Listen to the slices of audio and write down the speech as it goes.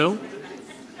Hello.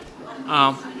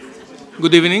 Uh,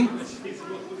 Good evening.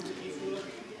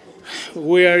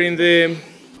 We are in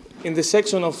the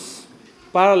section of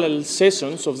parallel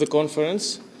sessions of the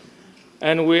conference,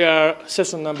 and we are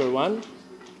session number 1,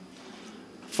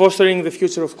 fostering the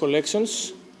future of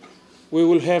collections. We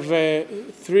will have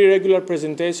 3 regular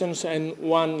presentations and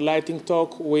 1 lighting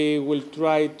talk. We will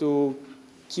try to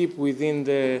keep within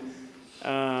the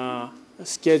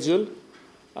schedule.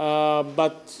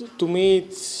 But to me,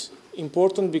 it's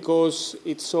important because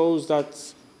it shows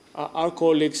that our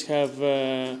colleagues have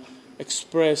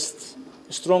expressed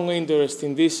a strong interest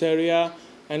in this area,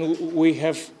 and we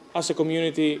have, as a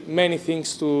community, many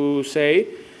things to say.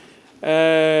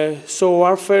 So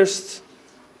our first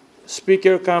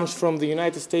speaker comes from the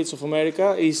United States of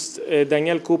America, is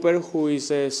Danielle Cooper, who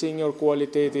is a senior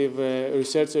qualitative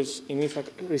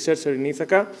researcher in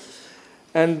Ithaca.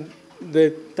 And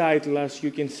the title, as you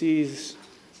can see, is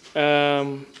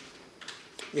The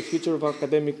Future of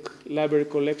Academic Library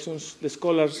Collections, the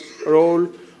Scholar's Role,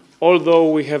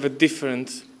 although we have a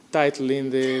different title in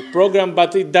the program,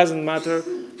 but it doesn't matter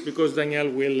because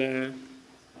Danielle will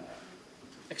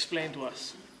explain to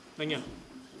us. Danielle.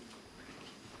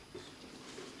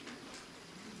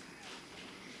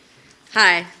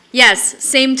 Hi. Yes,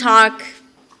 same talk.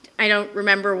 I don't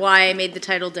remember why I made the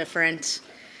title different.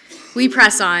 We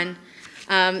press on.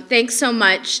 Thanks so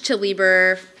much to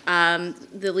Liber,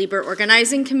 the Liber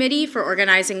Organizing Committee, for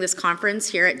organizing this conference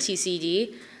here at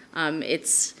TCD.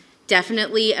 It's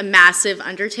definitely a massive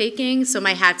undertaking, so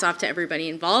my hat's off to everybody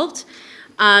involved.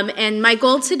 And my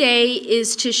goal today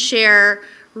is to share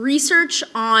research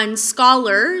on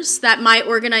scholars that my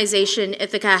organization,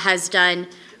 Ithaca, has done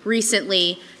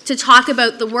recently to talk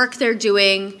about the work they're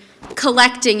doing,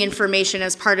 collecting information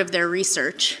as part of their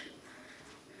research.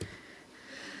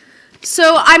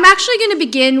 So I'm actually going to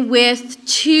begin with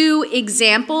 2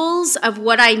 examples of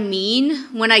what I mean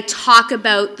when I talk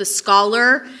about the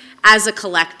scholar as a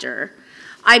collector.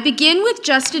 I begin with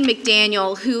Justin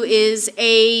McDaniel, who is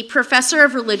a professor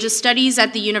of religious studies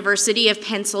at the University of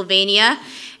Pennsylvania,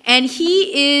 and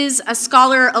he is a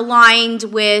scholar aligned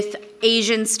with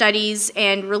Asian studies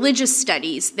and religious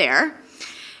studies there.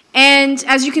 And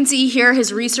as you can see here,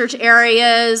 his research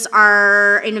areas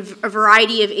are in a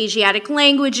variety of Asiatic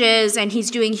languages, and he's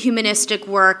doing humanistic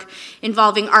work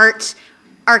involving art,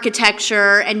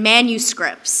 architecture, and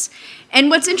manuscripts. And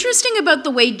what's interesting about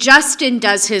the way Justin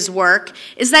does his work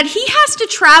is that he has to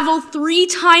travel 3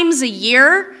 times a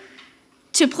year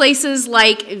to places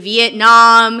like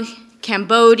Vietnam,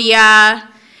 Cambodia,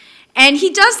 and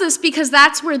he does this because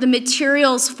that's where the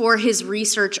materials for his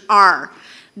research are.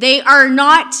 They are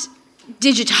not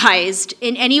digitized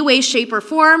in any way, shape, or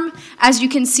form. As you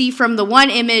can see from the one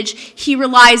image, he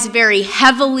relies very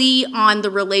heavily on the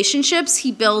relationships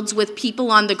he builds with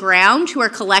people on the ground who are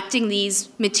collecting these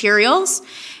materials.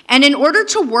 And in order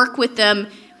to work with them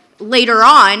later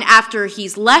on, after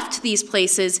he's left these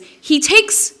places, he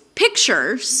takes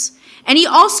pictures, and he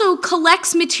also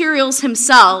collects materials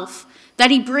himself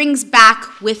that he brings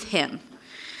back with him.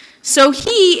 So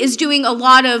he is doing a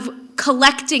lot of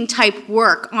collecting type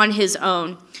work on his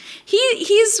own.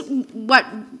 He's what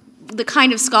the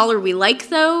kind of scholar we like,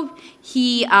 though.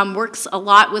 He works a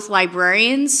lot with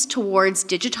librarians towards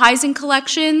digitizing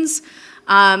collections.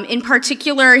 In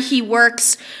particular, he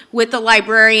works with a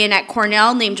librarian at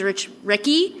Cornell named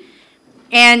Ricky,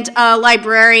 and a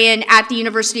librarian at the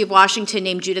University of Washington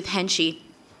named Judith Henchy.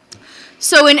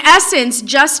 So in essence,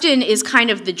 Justin is kind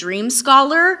of the dream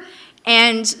scholar.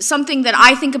 And something that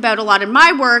I think about a lot in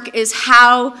my work is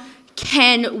how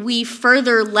can we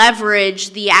further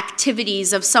leverage the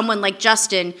activities of someone like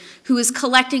Justin, who is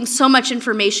collecting so much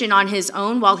information on his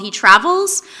own while he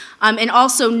travels, and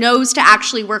also knows to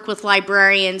actually work with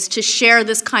librarians to share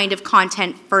this kind of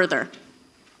content further.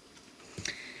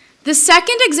 The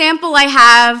second example I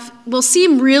have will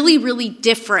seem really, really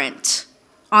different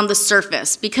on the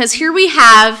surface, because here we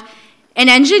have an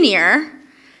engineer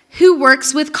who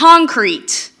works with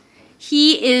concrete.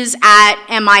 He is at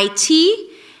MIT,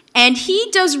 and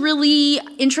he does really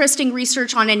interesting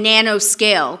research on a nano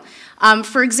scale.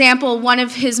 For example, one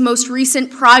of his most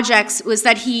recent projects was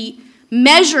that he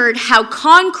measured how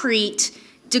concrete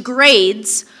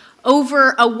degrades over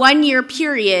a 1-year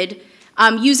period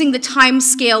using the time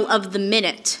scale of the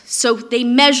minute. So they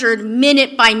measured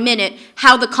minute by minute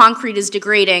how the concrete is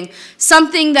degrading,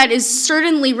 something that is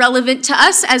certainly relevant to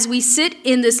us as we sit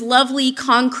in this lovely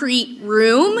concrete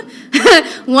room,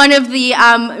 one of the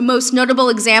most notable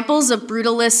examples of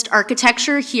brutalist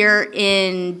architecture here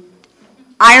in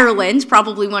Ireland,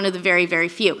 probably one of the very, very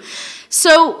few.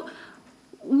 So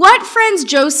what Franz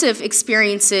Joseph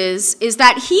experiences is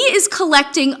that he is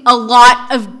collecting a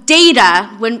lot of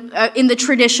data when, in the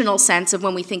traditional sense of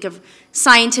when we think of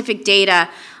scientific data.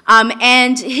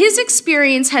 And his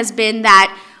experience has been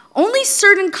that only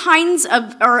certain kinds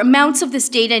of or amounts of this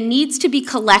data needs to be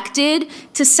collected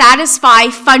to satisfy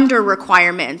funder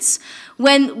requirements.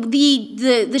 When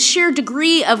the sheer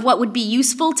degree of what would be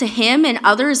useful to him and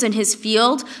others in his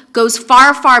field goes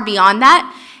far, far beyond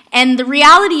that. And the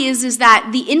reality is that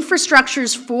the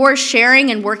infrastructures for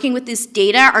sharing and working with this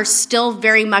data are still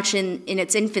very much in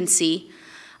its infancy.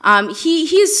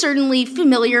 He is certainly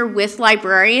familiar with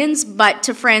librarians, but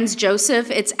to Franz Joseph,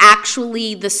 it's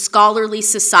actually the scholarly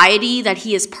society that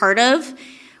he is part of,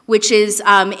 which is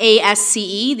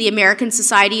ASCE, the American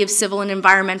Society of Civil and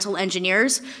Environmental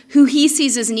Engineers, who he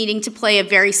sees as needing to play a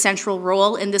very central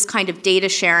role in this kind of data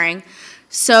sharing.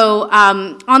 So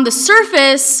on the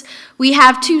surface, we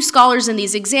have two scholars in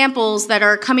these examples that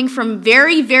are coming from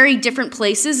very, very different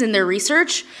places in their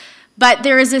research, but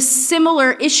there is a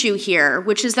similar issue here,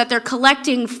 which is that they're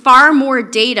collecting far more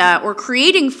data or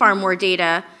creating far more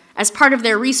data as part of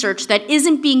their research that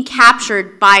isn't being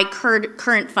captured by current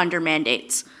funder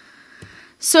mandates.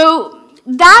 So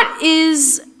that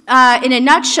is, in a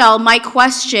nutshell, my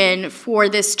question for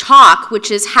this talk,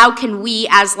 which is how can we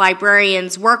as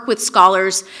librarians work with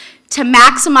scholars to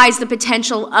maximize the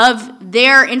potential of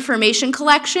their information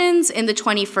collections in the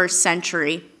 21st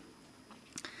century.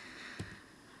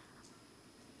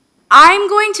 I'm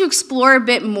going to explore a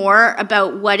bit more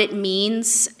about what it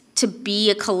means to be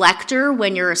a collector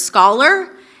when you're a scholar,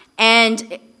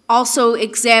 and also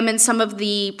examine some of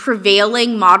the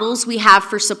prevailing models we have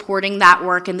for supporting that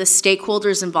work and the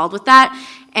stakeholders involved with that.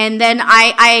 And then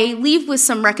I leave with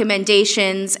some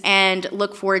recommendations and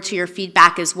look forward to your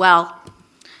feedback as well.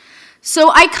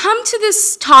 So I come to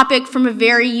this topic from a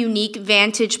very unique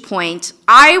vantage point.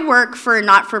 I work for a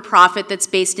not-for-profit that's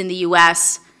based in the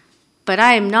US, but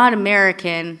I am not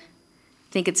American.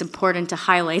 I think it's important to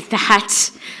highlight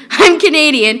that. I'm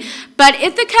Canadian, but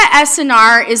Ithaca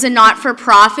S&R is a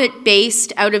not-for-profit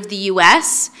based out of the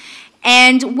US,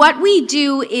 and what we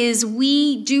do is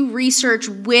we do research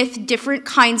with different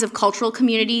kinds of cultural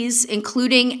communities,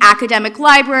 including academic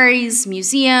libraries,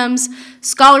 museums,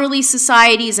 scholarly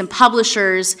societies, and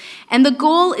publishers, and the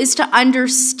goal is to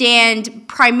understand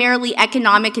primarily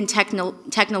economic and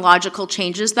technological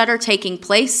changes that are taking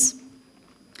place.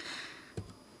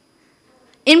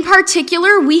 In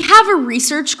particular, we have a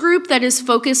research group that is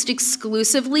focused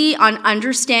exclusively on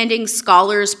understanding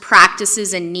scholars'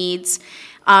 practices and needs.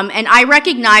 And I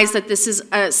recognize that this is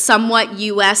a somewhat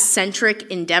US-centric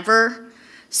endeavor.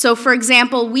 So for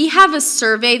example, we have a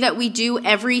survey that we do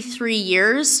every 3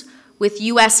 years with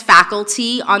US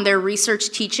faculty on their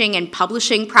research, teaching, and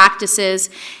publishing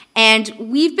practices. And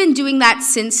we've been doing that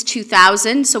since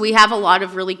 2000, so we have a lot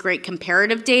of really great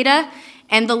comparative data.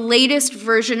 And the latest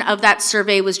version of that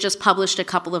survey was just published a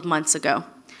couple of months ago.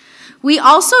 We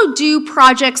also do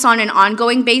projects on an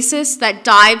ongoing basis that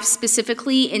dive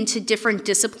specifically into different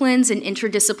disciplines and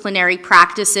interdisciplinary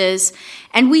practices,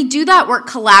 and we do that work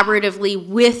collaboratively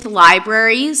with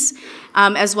libraries,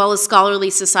 as well as scholarly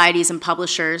societies and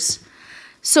publishers.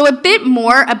 So a bit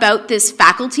more about this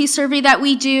faculty survey that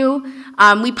we do.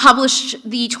 We published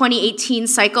the 2018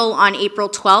 cycle on April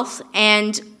 12th,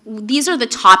 and these are the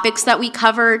topics that we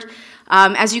covered.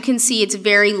 As you can see, it's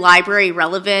very library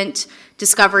relevant: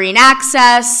 discovery and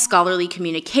access, scholarly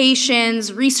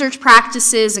communications, research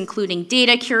practices, including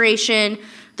data curation,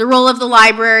 the role of the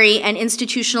library, and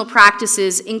institutional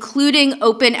practices, including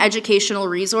open educational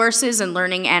resources and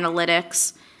learning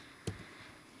analytics.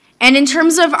 And in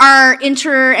terms of our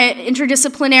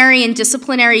interdisciplinary and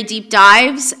disciplinary deep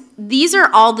dives, these are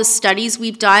all the studies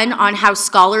we've done on how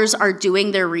scholars are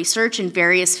doing their research in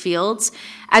various fields.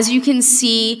 As you can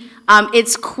see,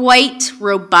 it's quite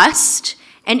robust.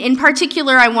 And in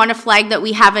particular, I want to flag that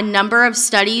we have a number of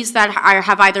studies that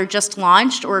have either just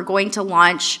launched or are going to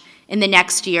launch in the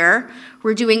next year.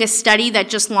 We're doing a study that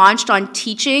just launched on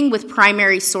teaching with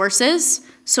primary sources.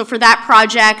 So for that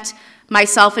project,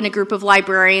 myself and a group of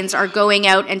librarians are going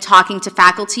out and talking to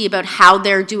faculty about how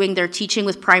they're doing their teaching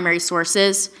with primary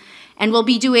sources. And we'll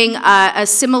be doing a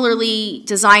similarly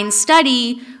designed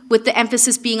study with the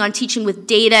emphasis being on teaching with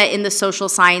data in the social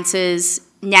sciences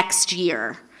next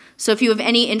year. So if you have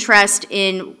any interest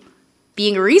in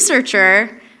being a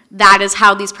researcher, that is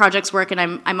how these projects work,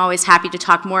 and I'm always happy to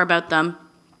talk more about them.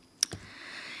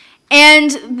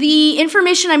 And the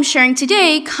information I'm sharing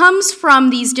today comes from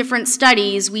these different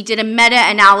studies. We did a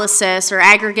meta-analysis or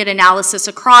aggregate analysis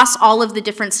across all of the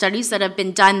different studies that have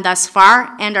been done thus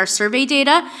far and our survey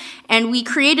data. And we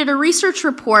created a research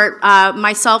report,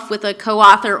 myself with a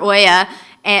co-author, Oya,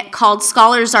 called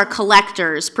Scholars Are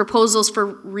Collectors, Proposals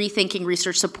for Rethinking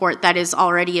Research Support, that is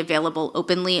already available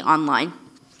openly online.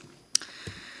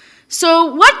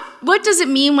 So what does it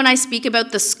mean when I speak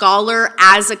about the scholar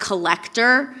as a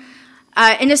collector?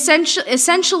 And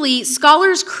essentially,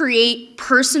 scholars create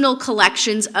personal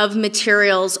collections of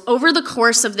materials over the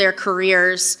course of their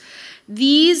careers.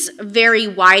 These vary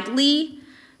widely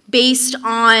based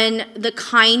on the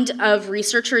kind of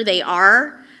researcher they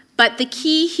are, but the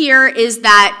key here is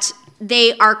that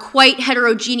they are quite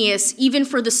heterogeneous, even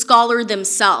for the scholar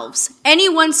themselves. Any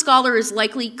one scholar is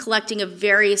likely collecting of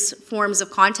various forms of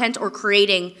content or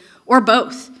creating, or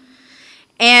both.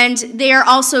 And they are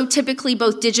also typically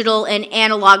both digital and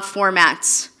analog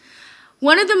formats.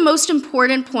 One of the most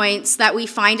important points that we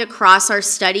find across our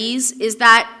studies is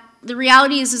that the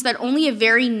reality is that only a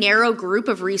very narrow group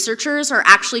of researchers are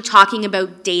actually talking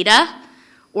about data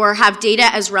or have data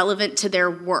as relevant to their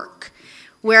work.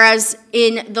 Whereas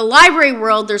in the library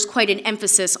world, there's quite an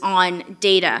emphasis on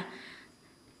data.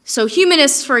 So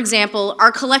humanists, for example,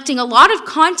 are collecting a lot of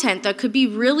content that could be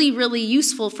really, really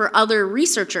useful for other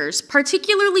researchers,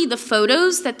 particularly the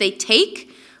photos that they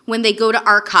take when they go to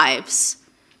archives.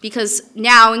 Because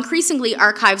now, increasingly,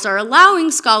 archives are allowing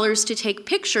scholars to take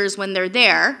pictures when they're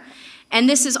there, and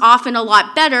this is often a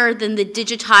lot better than the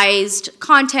digitized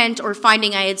content or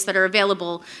finding aids that are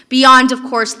available, beyond, of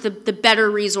course, the better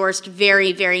resourced,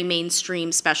 very, very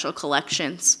mainstream special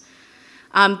collections.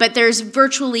 But there's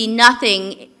virtually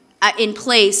nothing in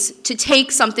place to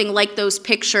take something like those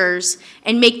pictures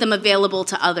and make them available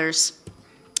to others.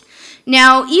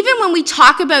 Now, even when we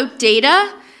talk about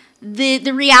data,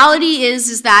 the reality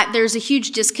is that there's a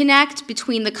huge disconnect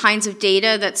between the kinds of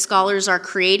data that scholars are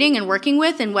creating and working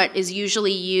with and what is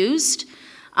usually used.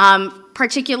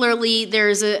 Particularly,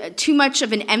 there's too much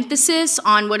of an emphasis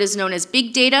on what is known as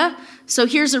big data. So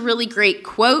here's a really great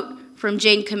quote from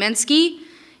Jane Kamensky.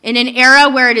 In an era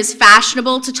where it is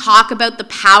fashionable to talk about the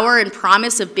power and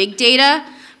promise of big data,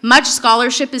 much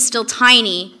scholarship is still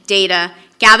tiny data,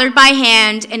 gathered by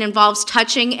hand, and involves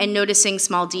touching and noticing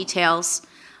small details.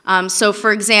 So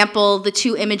for example, the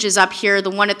two images up here,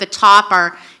 the one at the top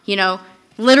are,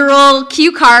 literal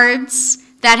cue cards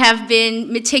that have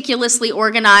been meticulously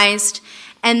organized.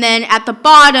 And then at the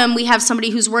bottom, we have somebody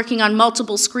who's working on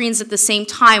multiple screens at the same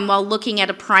time while looking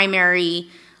at a primary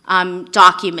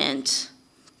document.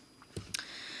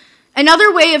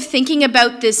 Another way of thinking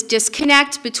about this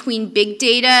disconnect between big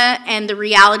data and the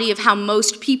reality of how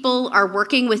most people are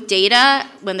working with data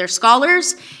when they're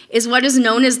scholars is what is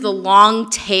known as the long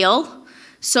tail.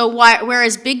 So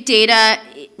whereas big data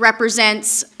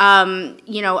represents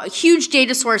huge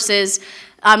data sources,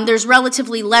 there's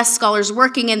relatively less scholars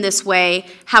working in this way.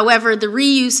 However, the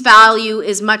reuse value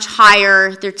is much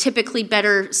higher. They're typically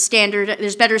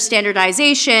there's better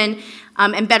standardization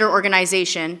and better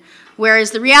organization.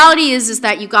 Whereas the reality is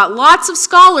that you've got lots of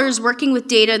scholars working with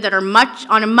data that are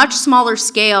on a much smaller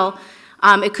scale.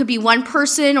 It could be one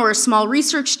person or a small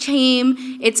research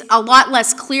team. It's a lot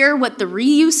less clear what the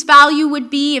reuse value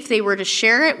would be if they were to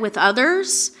share it with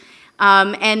others.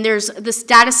 And the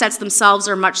data sets themselves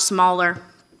are much smaller.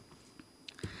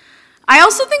 I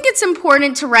also think it's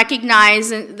important to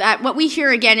recognize that what we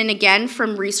hear again and again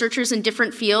from researchers in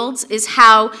different fields is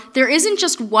how there isn't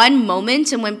just one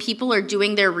moment in when people are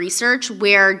doing their research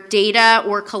where data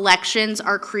or collections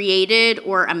are created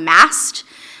or amassed,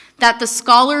 that the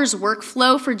scholar's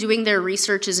workflow for doing their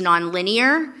research is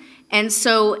nonlinear. And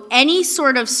so any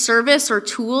sort of service or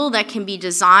tool that can be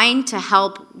designed to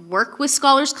help work with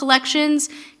scholars' collections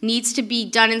needs to be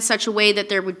done in such a way that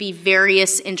there would be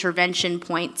various intervention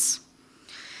points.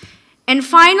 And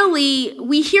finally,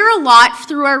 we hear a lot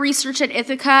through our research at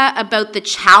Ithaka about the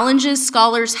challenges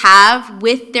scholars have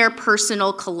with their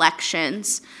personal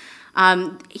collections.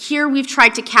 Here we've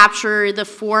tried to capture the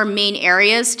four main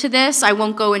areas to this. I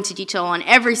won't go into detail on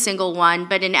every single one,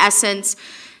 but in essence,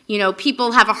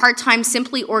 people have a hard time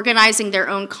simply organizing their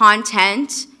own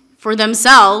content for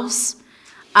themselves.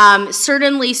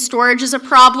 Certainly storage is a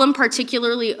problem,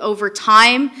 particularly over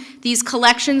time. These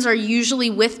collections are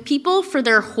usually with people for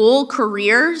their whole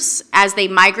careers as they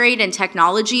migrate and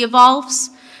technology evolves.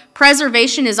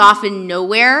 Preservation is often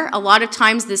nowhere. A lot of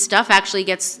times this stuff actually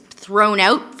gets thrown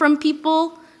out from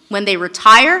people when they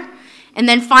retire. And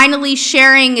then finally,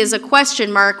 sharing is a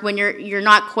question mark when you're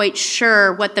not quite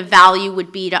sure what the value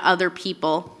would be to other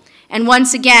people. And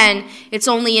once again, it's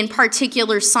only in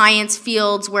particular science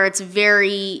fields where it's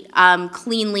very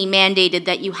cleanly mandated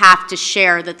that you have to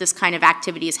share that this kind of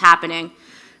activity is happening.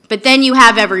 But then you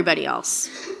have everybody else.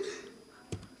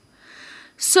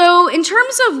 So in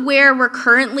terms of where we're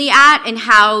currently at and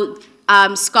how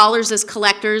scholars as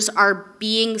collectors are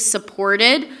being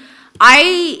supported,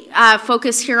 I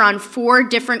focus here on 4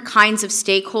 different kinds of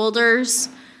stakeholders: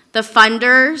 the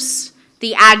funders,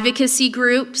 the advocacy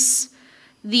groups,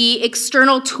 the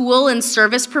external tool and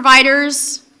service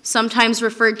providers, sometimes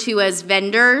referred to as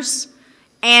vendors,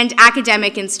 and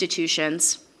academic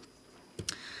institutions.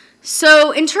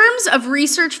 So in terms of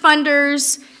research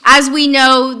funders, as we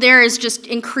know, there is just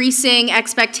increasing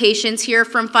expectations here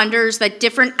from funders that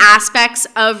different aspects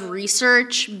of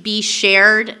research be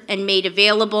shared and made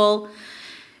available.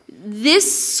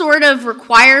 This sort of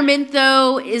requirement,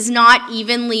 though, is not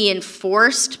evenly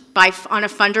enforced on a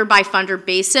funder-by-funder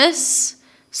basis.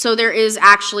 So there is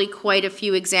actually quite a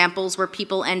few examples where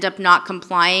people end up not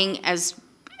complying as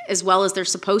well as they're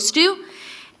supposed to.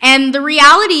 And the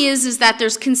reality is that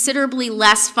there's considerably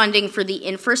less funding for the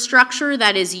infrastructure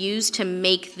that is used to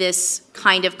make this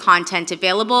kind of content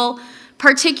available.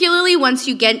 Particularly once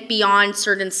you get beyond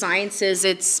certain sciences,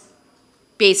 it's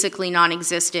basically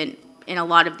non-existent in a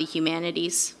lot of the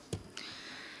humanities.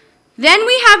 Then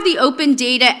we have the open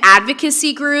data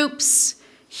advocacy groups.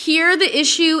 Here the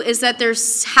issue is that there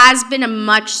has been a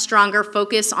much stronger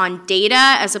focus on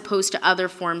data as opposed to other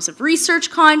forms of research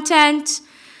content.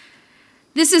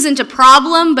 This isn't a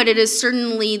problem, but it is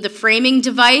certainly the framing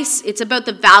device. It's about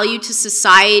the value to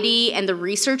society and the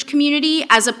research community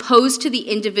as opposed to the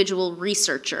individual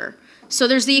researcher. So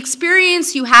there's the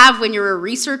experience you have when you're a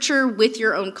researcher with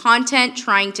your own content,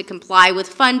 trying to comply with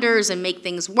funders and make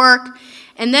things work.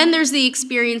 And then there's the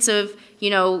experience of,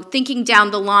 thinking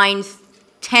down the line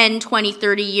 10, 20,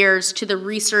 30 years to the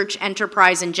research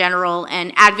enterprise in general,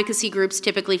 and advocacy groups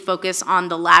typically focus on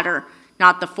the latter,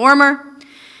 not the former.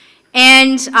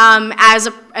 And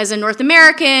as a North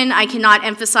American, I cannot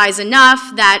emphasize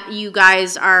enough that you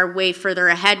guys are way further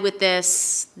ahead with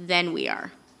this than we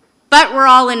are. But we're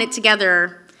all in it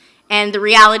together. And the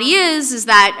reality is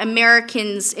that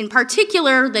Americans in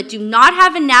particular that do not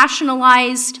have a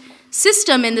nationalized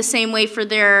system in the same way for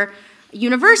their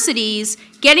universities,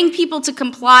 getting people to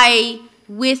comply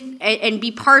with and be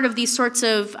part of these sorts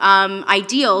of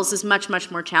ideals is much,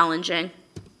 much more challenging.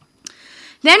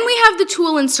 Then we have the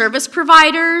tool and service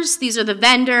providers. These are the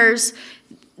vendors.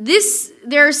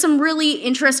 There are some really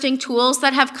interesting tools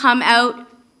that have come out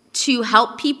to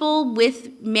help people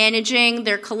with managing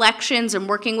their collections and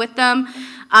working with them.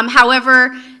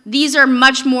 However, these are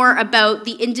much more about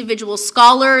the individual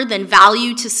scholar than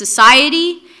value to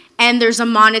society, and there's a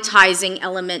monetizing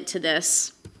element to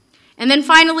this. And then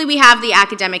finally, we have the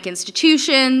academic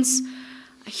institutions.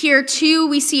 Here, too,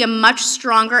 we see a much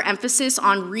stronger emphasis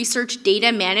on research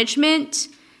data management.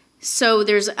 So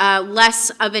there's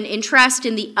less of an interest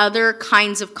in the other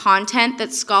kinds of content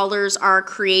that scholars are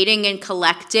creating and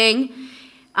collecting.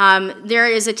 There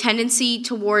is a tendency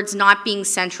towards not being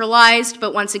centralized,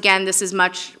 but once again, this is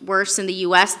much worse in the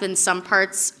US than some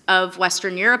parts of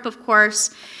Western Europe, of course.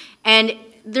 And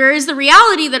there is the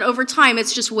reality that over time,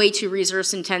 it's just way too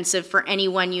resource intensive for any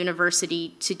one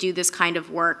university to do this kind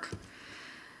of work.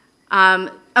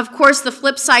 Of course, the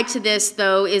flip side to this,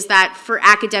 though, is that for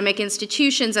academic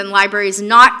institutions and libraries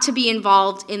not to be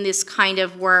involved in this kind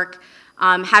of work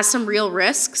has some real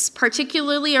risks,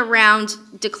 particularly around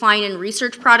decline in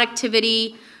research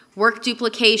productivity, work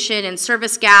duplication, and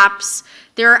service gaps.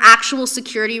 There are actual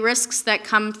security risks that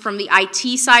come from the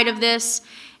IT side of this,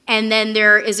 and then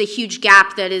there is a huge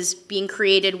gap that is being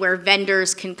created where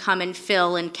vendors can come and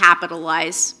fill and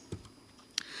capitalize.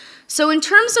 So in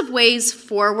terms of ways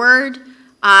forward,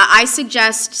 I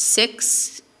suggest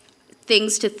 6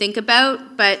 things to think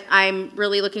about, but I'm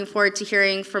really looking forward to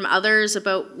hearing from others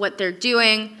about what they're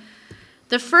doing.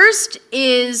 The first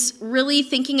is really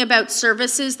thinking about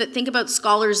services that think about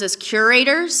scholars as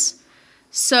curators.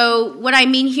 So what I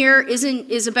mean here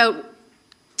is about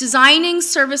designing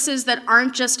services that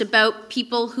aren't just about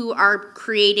people who are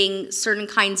creating certain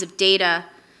kinds of data.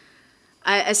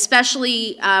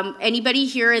 Especially anybody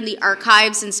here in the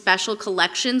archives and special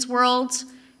collections world,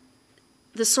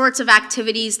 the sorts of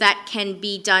activities that can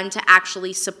be done to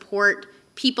actually support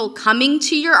people coming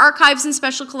to your archives and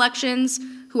special collections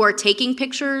who are taking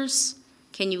pictures.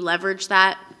 Can you leverage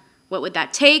that? What would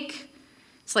that take?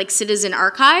 It's like citizen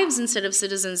archives instead of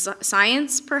citizen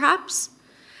science, perhaps.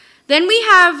 Then we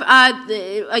have,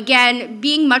 again,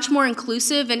 being much more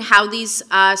inclusive in how these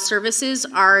services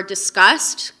are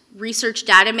discussed. Research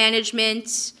data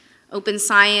management, Open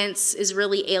science is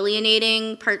really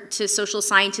alienating to social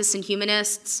scientists and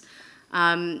humanists.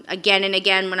 Again and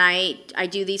again, when I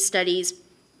do these studies,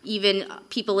 even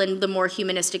people in the more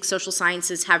humanistic social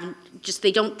sciences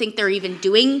they don't think they're even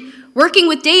working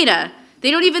with data. They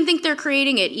don't even think they're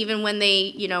creating it, even when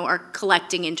they, are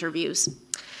collecting interviews.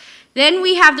 Then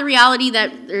we have the reality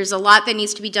that there's a lot that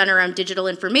needs to be done around digital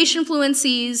information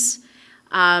fluencies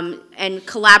and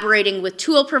collaborating with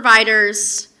tool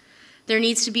providers. There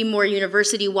needs to be more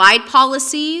university-wide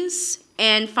policies.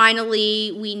 And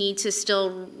finally, we need to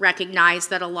still recognize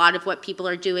that a lot of what people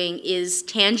are doing is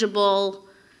tangible,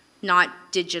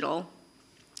 not digital,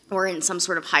 or in some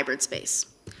sort of hybrid space.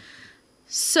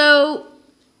 So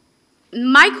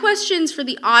my questions for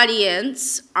the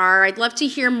audience are, I'd love to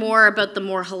hear more about the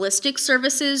more holistic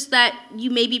services that you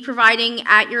may be providing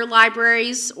at your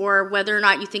libraries, or whether or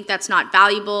not you think that's not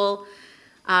valuable,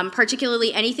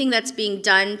 particularly anything that's being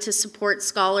done to support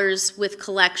scholars with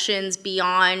collections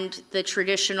beyond the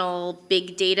traditional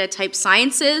big data type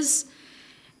sciences,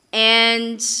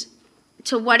 and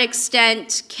to what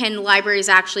extent can libraries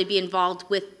actually be involved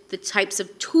with the types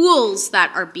of tools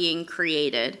that are being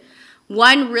created.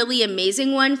 One really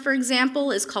amazing one, for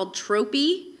example, is called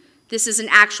Tropy. This is an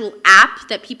actual app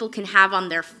that people can have on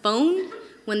their phone.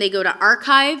 When they go to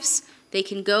archives, they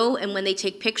can go, and when they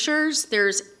take pictures,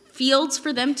 there's fields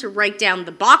for them to write down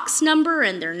the box number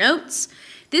and their notes.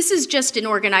 This is just an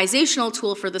organizational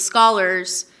tool for the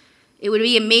scholars. It would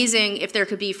be amazing if there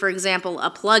could be, for example,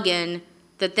 a plugin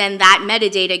that then that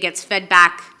metadata gets fed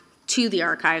back to the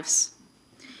archives.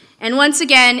 And once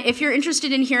again, if you're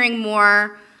interested in hearing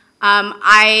more,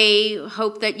 I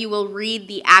hope that you will read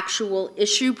the actual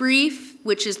issue brief,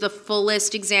 which is the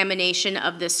fullest examination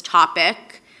of this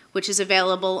topic, which is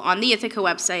available on the Ithaca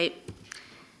website.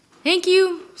 Thank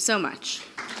you so much.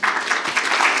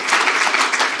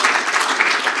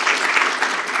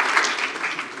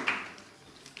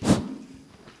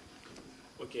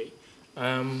 Okay.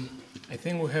 I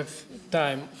think we have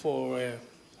time for a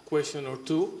question or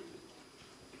two.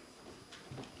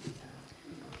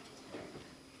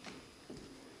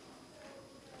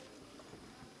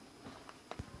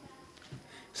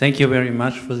 Thank you very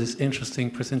much for this interesting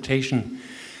presentation.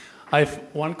 I have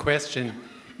one question.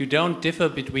 You don't differ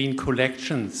between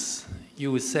collections.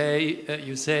 You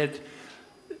said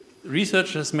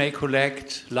researchers may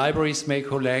collect, libraries may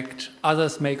collect,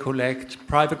 others may collect,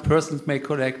 private persons may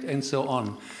collect, and so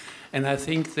on. And I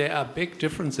think there are big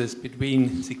differences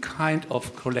between the kind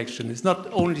of collection. It's not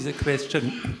only the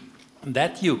question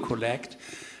that you collect,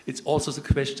 it's also the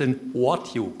question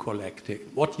what you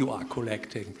are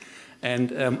collecting.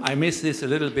 And I miss this a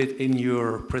little bit in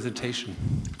your presentation.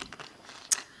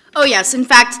 Oh yes, in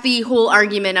fact, the whole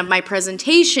argument of my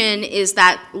presentation is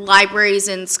that libraries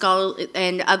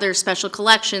and other special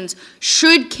collections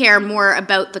should care more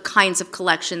about the kinds of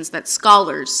collections that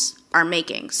scholars are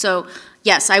making. So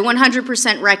yes, I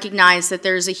 100% recognize that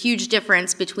there's a huge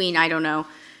difference between,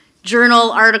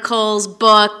 journal articles,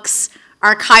 books,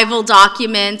 archival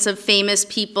documents of famous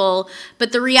people,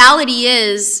 but the reality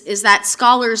is that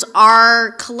scholars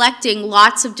are collecting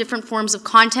lots of different forms of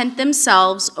content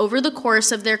themselves over the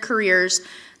course of their careers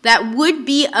that would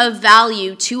be of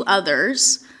value to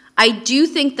others. I do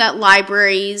think that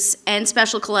libraries and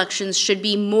special collections should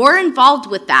be more involved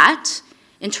with that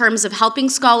in terms of helping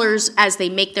scholars as they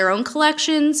make their own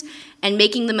collections and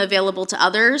making them available to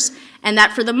others, and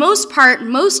that for the most part,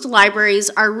 most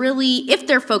libraries are really, if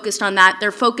they're focused on that,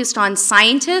 they're focused on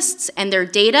scientists and their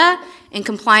data and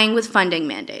complying with funding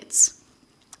mandates.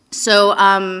 So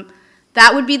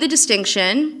that would be the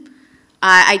distinction.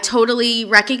 I totally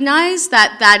recognize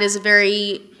that that is a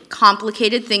very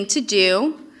complicated thing to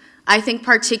do. I think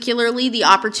particularly the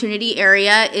opportunity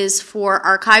area is for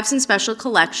archives and special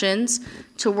collections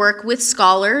to work with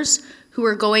scholars who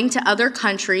are going to other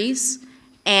countries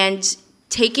and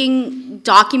taking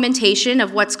documentation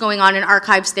of what's going on in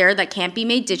archives there that can't be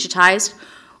made digitized,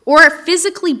 or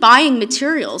physically buying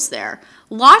materials there.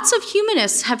 Lots of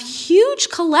humanists have huge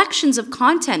collections of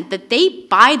content that they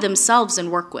buy themselves and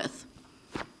work with.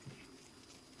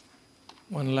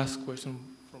 One last question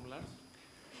from Lars.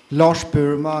 Lars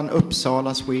Burman,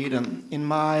 Uppsala, Sweden. In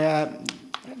my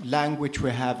language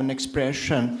we have an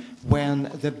expression, when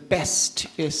the best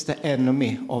is the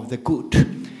enemy of the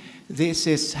good.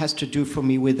 This has to do for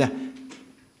me with the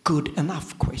good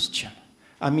enough question.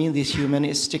 I mean, these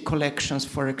humanistic collections,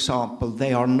 for example,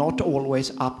 they are not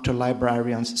always up to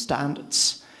librarians'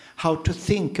 standards. How to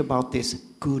think about this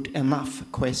good enough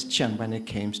question when it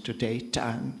comes to data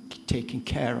and taking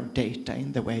care of data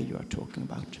in the way you are talking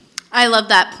about? I love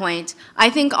that point. I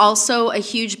think also a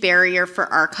huge barrier for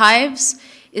archives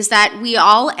is that we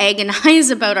all agonize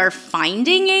about our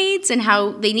finding aids and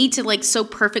how they need to like so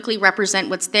perfectly represent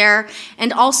what's there,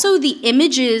 and also the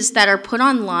images that are put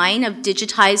online of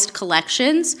digitized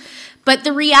collections. But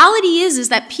the reality is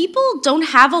that people don't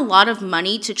have a lot of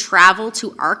money to travel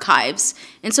to archives.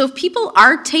 And so if people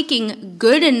are taking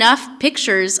good enough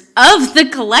pictures of the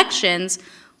collections,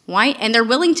 and they're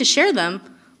willing to share them,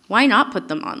 why not put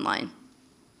them online?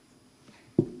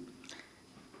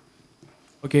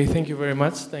 Okay, thank you very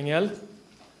much, Danielle.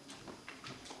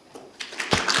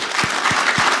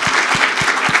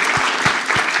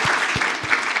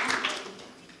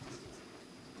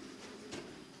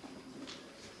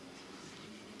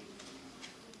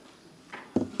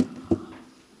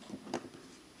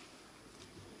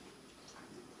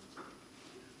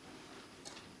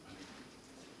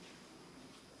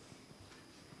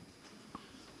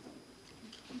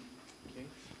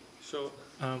 So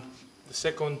the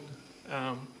second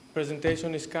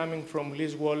presentation is coming from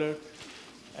Liz Waller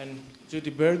and Judy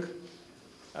Berg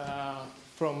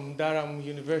from Durham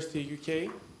University,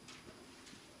 UK.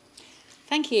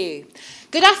 Thank you.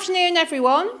 Good afternoon,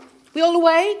 everyone. We all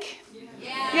awake?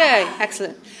 Yeah. Yay,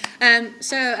 excellent.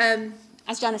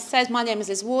 As Janice says, my name is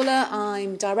Liz Waller.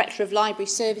 I'm Director of Library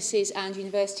Services and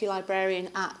University Librarian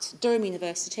at Durham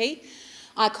University.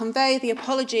 I convey the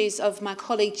apologies of my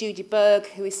colleague Judy Berg,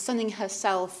 who is sunning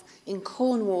herself in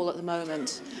Cornwall at the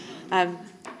moment.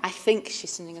 I think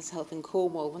she's sunning herself in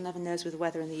Cornwall. One never knows with the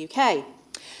weather in the UK.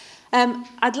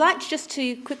 I'd like just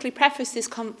to quickly preface this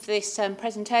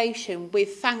presentation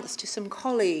with thanks to some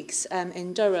colleagues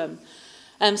in Durham.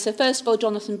 So first of all,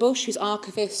 Jonathan Bush, who's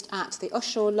archivist at the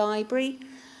Ushaw Library,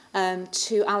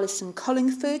 to Alison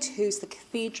Cullingford, who's the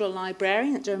cathedral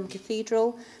librarian at Durham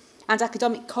Cathedral, and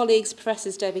academic colleagues,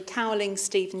 Professors David Cowling,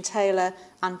 Stephen Taylor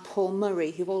and Paul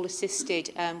Murray, who've all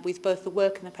assisted with both the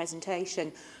work and the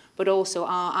presentation, but also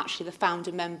are actually the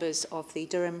founder members of the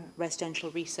Durham Residential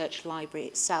Research Library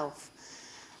itself.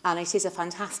 And it is a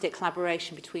fantastic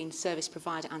collaboration between service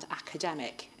provider and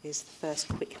academic, is the first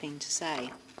quick thing to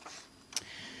say.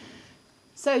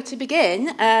 So to begin,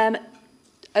 a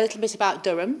little bit about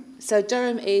Durham. So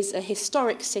Durham is a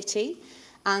historic city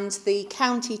and the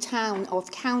county town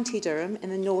of County Durham in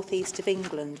the northeast of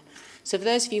England. So for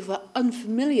those of you who are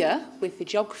unfamiliar with the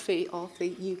geography of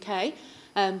the UK,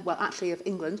 well, actually of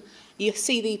England, you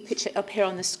see the picture up here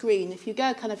on the screen. If you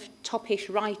go kind of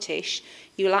topish, rightish,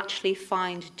 you'll actually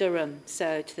find Durham.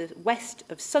 So to the west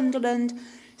of Sunderland,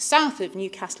 south of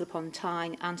Newcastle upon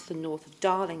Tyne, and to the north of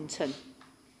Darlington.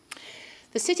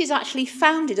 The city is actually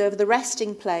founded over the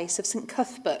resting place of St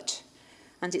Cuthbert,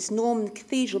 and its Norman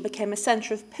cathedral became a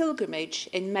centre of pilgrimage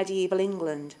in medieval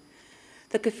England.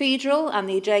 The cathedral and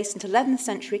the adjacent 11th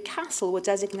century castle were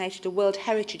designated a World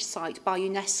Heritage Site by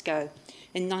UNESCO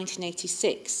in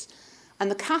 1986, and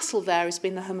the castle there has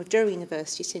been the home of Durham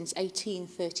University since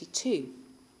 1832.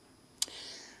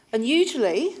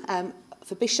 Unusually,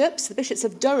 for bishops, the bishops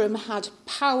of Durham had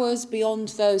powers beyond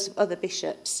those of other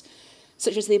bishops,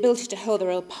 such as the ability to hold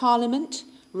their own parliament,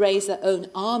 raise their own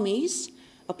armies,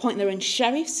 appoint their own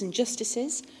sheriffs and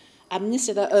justices,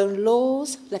 administer their own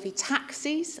laws, levy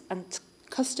taxes and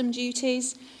custom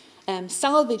duties,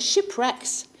 salvage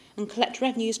shipwrecks and collect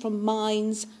revenues from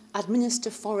mines, administer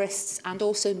forests and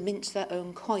also mint their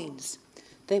own coins.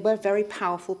 They were very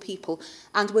powerful people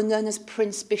and were known as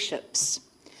prince bishops.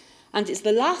 And it's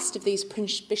the last of these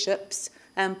prince bishops,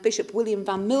 Bishop William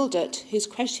van Mildert, who's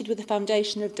credited with the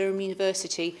foundation of Durham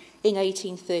University in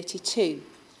 1832.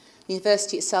 The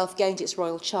university itself gained its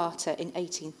royal charter in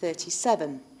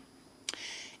 1837.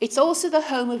 It's also the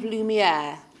home of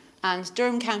Lumiere, and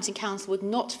Durham County Council would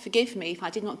not forgive me if I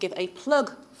did not give a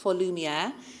plug for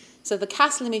Lumiere. So the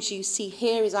castle image you see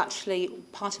here is actually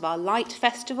part of our Light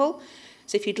Festival.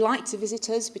 So if you'd like to visit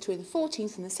us between the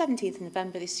 14th and the 17th of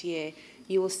November this year,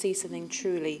 you will see something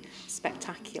truly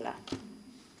spectacular.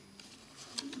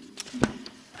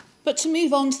 But to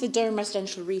move on to the Durham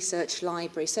Residential Research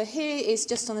Library. So here is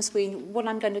just on the screen what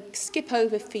I'm going to skip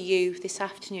over for you this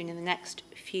afternoon in the next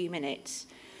few minutes.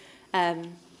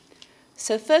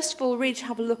 So first of all, really to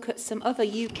have a look at some other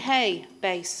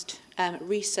UK-based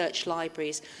research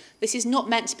libraries. This is not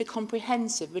meant to be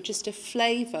comprehensive, but just a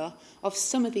flavour of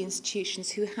some of the institutions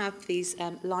who have these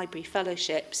library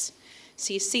fellowships.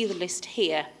 So you see the list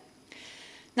here.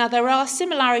 Now, there are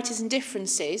similarities and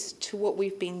differences to what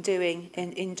we've been doing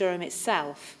in Durham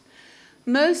itself.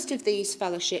 Most of these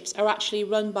fellowships are actually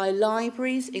run by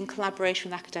libraries in collaboration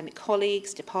with academic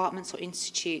colleagues, departments or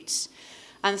institutes,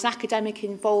 and there's academic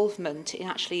involvement in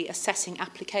actually assessing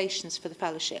applications for the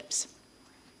fellowships.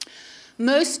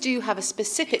 Most do have a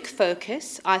specific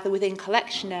focus, either within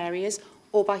collection areas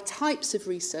or by types of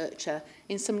researcher,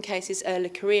 in some cases early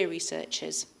career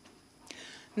researchers.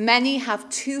 Many have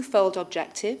twofold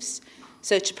objectives,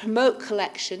 so to promote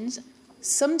collections,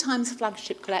 sometimes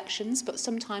flagship collections, but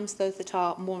sometimes those that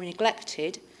are more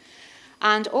neglected,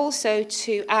 and also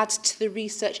to add to the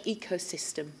research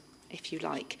ecosystem, if you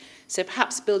like. So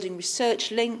perhaps building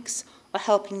research links or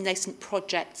helping nascent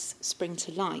projects spring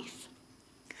to life.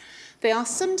 They are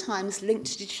sometimes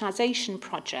linked to digitisation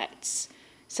projects,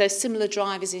 so similar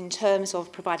drivers in terms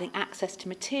of providing access to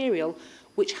material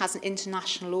which has an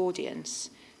international audience,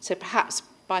 so perhaps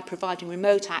by providing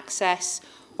remote access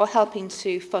or helping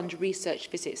to fund research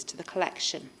visits to the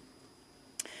collection.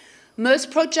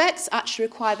 Most projects actually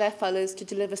require their fellows to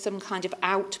deliver some kind of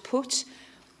output,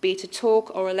 be it a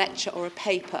talk or a lecture or a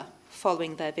paper,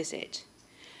 following their visit.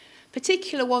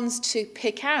 Particular ones to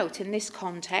pick out in this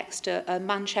context are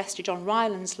Manchester John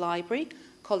Rylands Library,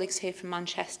 colleagues here from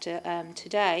Manchester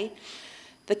today.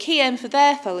 The key aim for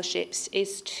their fellowships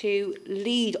is to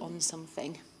lead on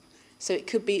something. So it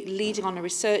could be leading on a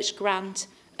research grant,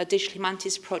 a digital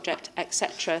humanities project,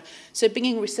 etc. So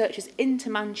bringing researchers into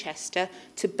Manchester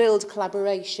to build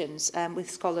collaborations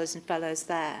with scholars and fellows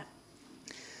there.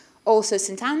 Also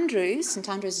St Andrews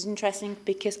is interesting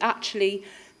because actually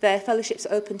their fellowships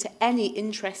are open to any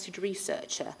interested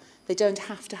researcher. They don't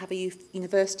have to have a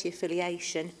university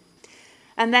affiliation.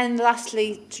 And then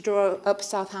lastly, to draw up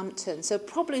Southampton. So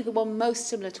probably the one most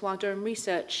similar to our Durham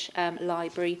Research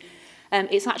Library.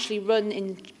 It's actually run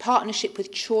in partnership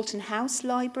with Chawton House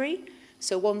Library.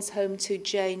 So one's home to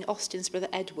Jane Austen's brother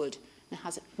Edward and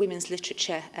has women's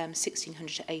literature 1600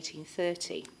 to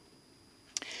 1830.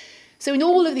 So in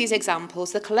all of these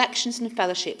examples, the collections and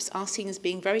fellowships are seen as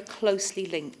being very closely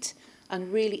linked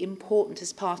and really important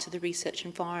as part of the research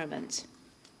environment.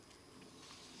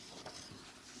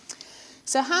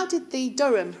 So how did the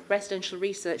Durham Residential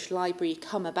Research Library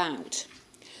come about?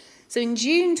 So in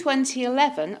June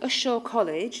 2011, Ushaw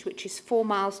College, which is 4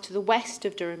 miles to the west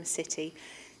of Durham City,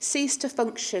 ceased to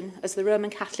function as the Roman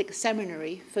Catholic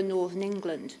Seminary for Northern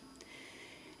England.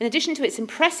 In addition to its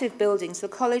impressive buildings, the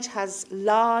college has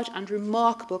large and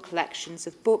remarkable collections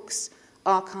of books,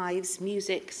 archives,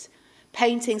 musics,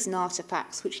 paintings and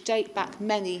artefacts which date back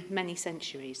many, many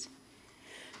centuries.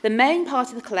 The main part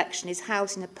of the collection is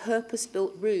housed in a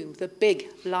purpose-built room, the Big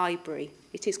Library.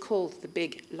 It is called the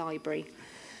Big Library,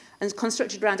 and it's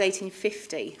constructed around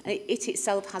 1850. And it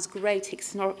itself has great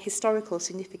historical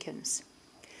significance.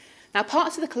 Now,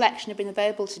 parts of the collection have been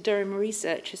available to Durham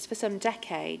researchers for some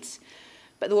decades,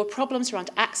 but there were problems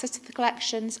around access to the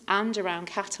collections and around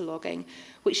cataloguing,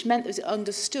 which meant that it was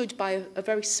understood by a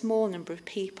very small number of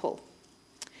people.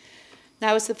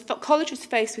 Now, as the college was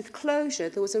faced with closure,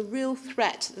 there was a real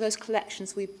threat that those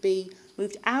collections would be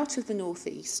moved out of the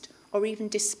northeast or even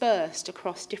dispersed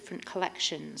across different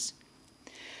collections.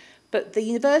 But the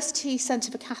University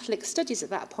Centre for Catholic Studies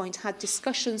at that point had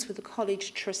discussions with the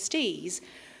college trustees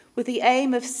with the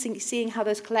aim of seeing how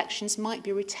those collections might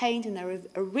be retained in their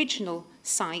original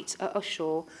site at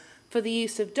Ushaw for the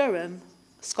use of Durham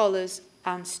scholars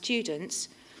and students.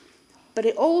 But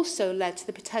it also led to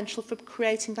the potential for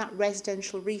creating that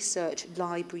residential research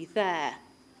library there.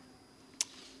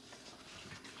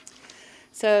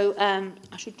 So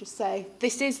I should just say,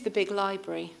 this is the Big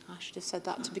Library. I should have said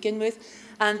that to begin with.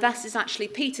 And that is actually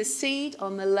Peter Seed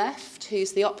on the left,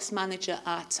 who's the ops manager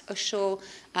at Ushaw,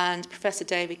 and Professor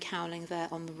David Cowling there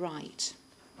on the right.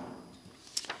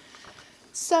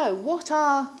 So what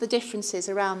are the differences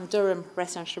around the Durham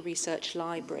Residential Research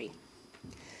Library?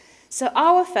 So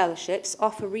our fellowships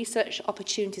offer research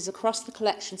opportunities across the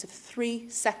collections of 3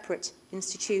 separate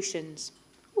institutions.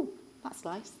 Oh, that's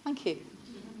nice, thank you.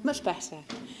 Much better.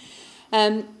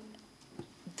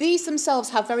 These themselves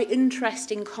have very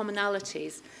interesting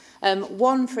commonalities.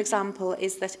 One, for example,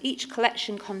 is that each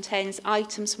collection contains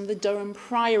items from the Durham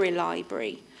Priory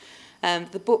Library,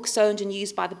 the books owned and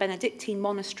used by the Benedictine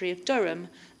Monastery of Durham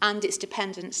and its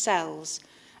dependent cells.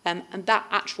 And that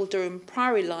actual Durham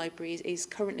Priory Library is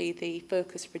currently the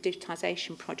focus for a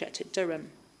digitisation project at Durham.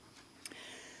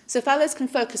 So fellows can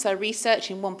focus their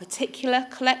research in one particular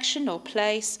collection or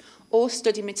place or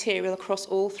study material across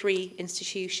all 3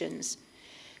 institutions.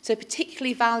 So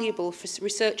particularly valuable for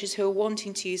researchers who are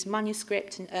wanting to use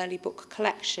manuscript and early book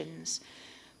collections.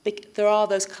 There are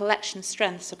those collection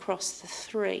strengths across the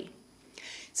 3.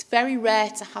 It's very rare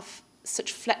to have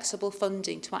such flexible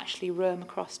funding to actually roam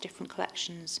across different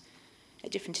collections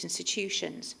at different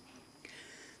institutions.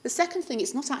 The second thing,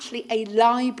 it's not actually a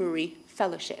library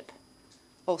fellowship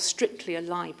or strictly a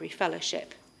library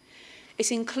fellowship.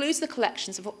 It includes the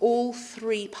collections of all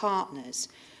 3 partners,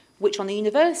 which on the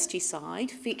university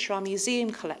side feature our museum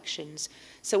collections.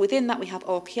 So within that we have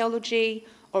archaeology,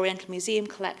 Oriental Museum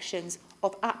collections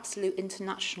of absolute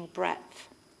international breadth.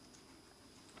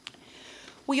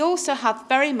 We also have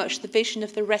very much the vision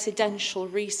of the residential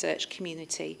research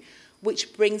community,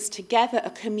 which brings together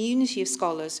a community of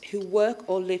scholars who work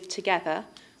or live together,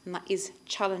 and that is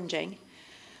challenging.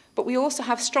 But we also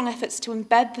have strong efforts to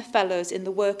embed the fellows in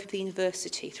the work of the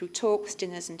university through talks,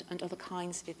 dinners, and other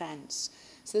kinds of events.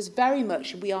 So there's very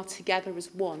much we are together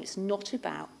as one. It's not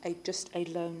about just a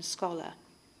lone scholar.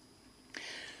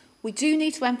 We do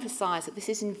need to emphasise that this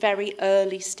is in very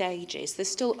early stages.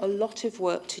 There's still a lot of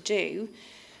work to do,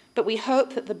 but we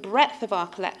hope that the breadth of our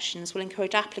collections will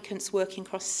encourage applicants working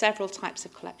across several types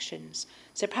of collections,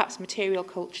 so perhaps material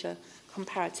culture,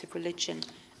 comparative religion,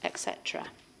 etc.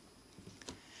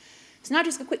 So now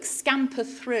just a quick scamper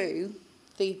through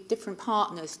the different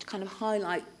partners to kind of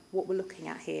highlight what we're looking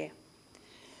at here.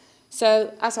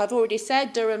 So, as I've already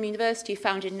said, Durham University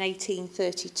founded in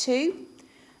 1832.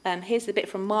 Here's the bit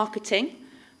from marketing.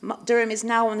 Durham is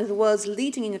now one of the world's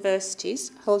leading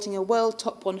universities, holding a world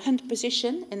top 100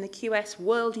 position in the QS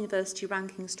World University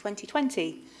Rankings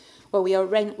 2020, where we are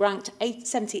ranked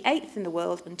 78th in the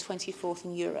world and 24th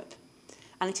in Europe.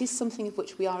 And it is something of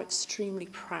which we are extremely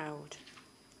proud.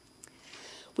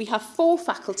 We have 4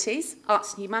 faculties: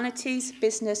 Arts and Humanities,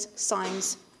 Business,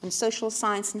 Science and Social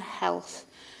Science and Health,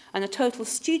 and a total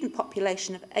student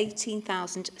population of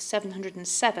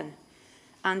 18,707.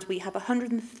 And we have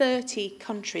 130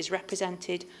 countries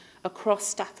represented across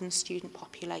staff and student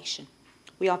population.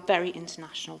 We are very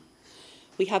international.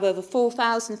 We have over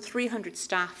 4,300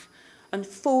 staff, and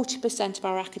 40% of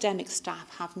our academic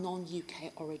staff have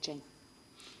non-UK origin.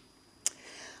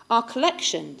 Our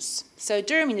collections, so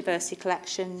Durham University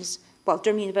collections,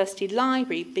 Durham University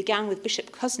Library began with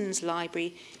Bishop Cousins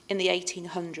Library in the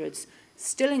 1800s,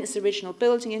 still in its original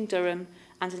building in Durham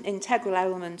and an integral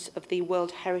element of the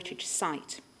World Heritage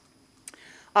Site.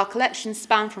 Our collections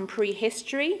span from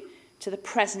prehistory to the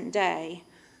present day.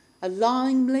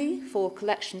 Alarmingly, for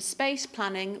collection space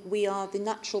planning, we are the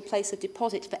natural place of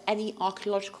deposit for any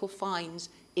archaeological finds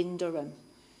in Durham.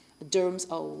 Durham's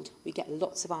old. We get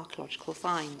lots of archaeological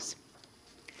finds.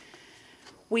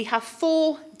 We have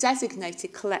 4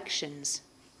 designated collections.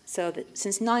 So that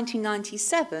since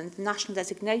 1997, the National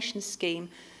Designation Scheme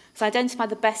has identified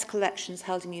the best collections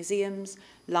held in museums,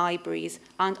 libraries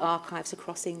and archives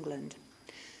across England.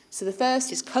 So the first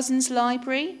is Cousins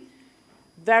Library,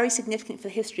 very significant for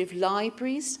the history of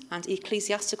libraries and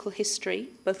ecclesiastical history,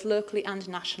 both locally and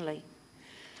nationally.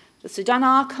 The Sudan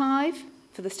Archive,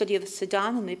 for the study of the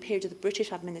Sudan in the period of the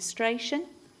British administration.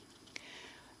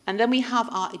 And then we have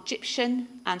our Egyptian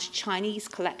and Chinese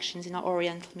collections in our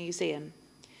Oriental Museum.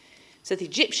 So the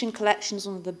Egyptian collection is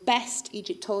one of the best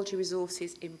Egyptology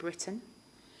resources in Britain,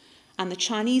 and the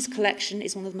Chinese collection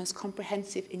is one of the most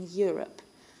comprehensive in Europe,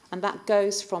 and that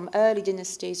goes from early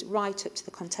dynasties right up to the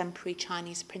contemporary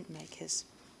Chinese printmakers.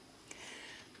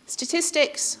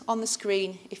 Statistics on the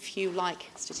screen if you like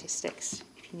statistics,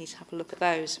 if you need to have a look at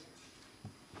those.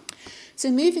 So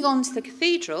moving on to the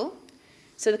cathedral,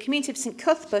 so the community of St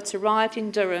Cuthbert arrived in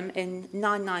Durham in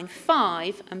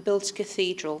 995 and built a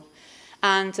cathedral,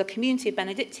 and the community of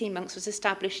Benedictine monks was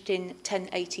established in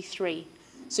 1083.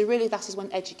 So really that is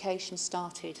when education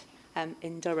started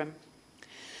in Durham.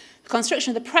 The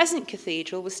construction of the present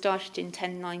cathedral was started in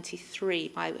 1093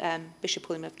 by Bishop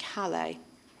William of Calais.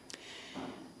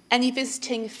 Any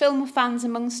visiting film fans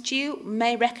amongst you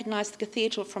may recognise the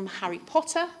cathedral from Harry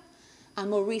Potter,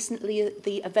 and more recently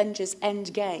the Avengers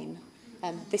Endgame.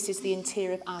 This is the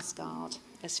interior of Asgard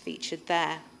as featured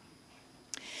there.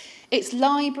 Its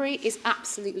library is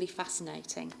absolutely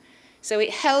fascinating. So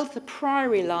it held the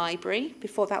Priory Library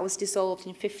before that was dissolved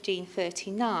in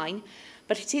 1539,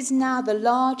 but it is now the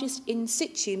largest in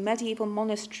situ medieval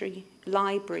monastery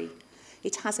library.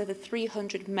 It has over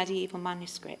 300 medieval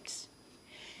manuscripts.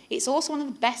 It's also one of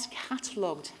the best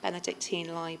catalogued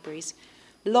Benedictine libraries.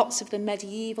 Lots of the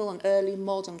medieval and early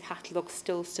modern catalogues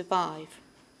still survive.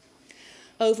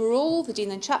 Overall, the Dean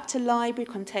and Chapter Library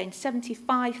contains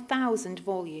 75,000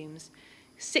 volumes,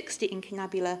 60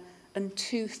 incunabula and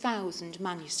 2,000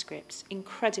 manuscripts,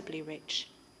 incredibly rich.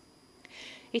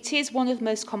 It is one of the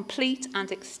most complete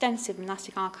and extensive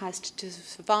monastic archives to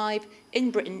survive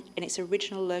in Britain in its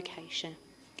original location.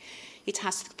 It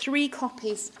has 3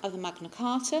 copies of the Magna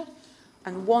Carta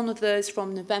and one of those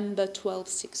from November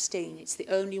 1216. It's the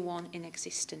only one in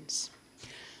existence.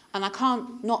 And I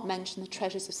can't not mention the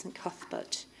treasures of St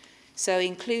Cuthbert, so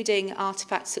including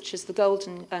artefacts such as the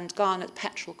golden and garnet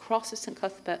petrol cross of St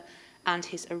Cuthbert and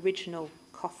his original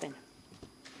coffin.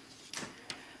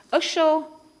 Ushaw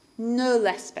no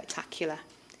less spectacular.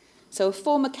 So a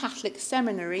former Catholic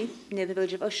seminary near the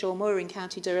village of Ushaw Moor in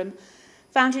County Durham,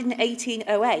 founded in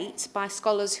 1808 by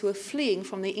scholars who were fleeing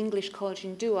from the English College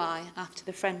in Douai after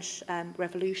the French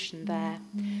Revolution there.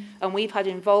 And we've had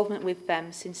involvement with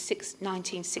them since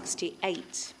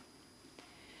 1968.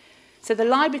 So the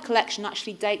library collection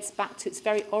actually dates back to its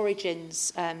very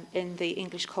origins in the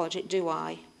English College at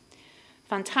Douai.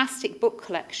 Fantastic book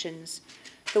collections.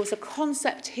 There was a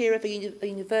concept here of a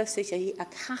university, a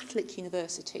Catholic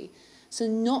university, so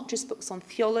not just books on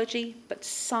theology, but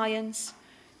science,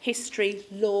 history,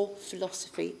 law,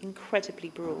 philosophy, incredibly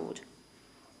broad.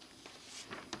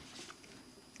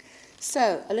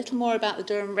 So, a little more about the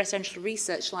Durham Residential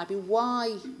Research Library.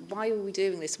 Why are we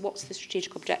doing this? What's the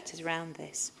strategic objectives around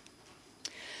this?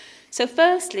 So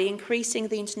firstly, increasing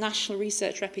the international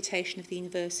research reputation of the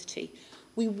university.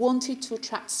 We wanted to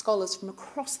attract scholars from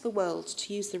across the world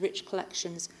to use the rich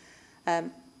collections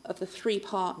of the three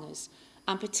partners,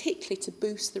 and particularly to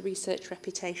boost the research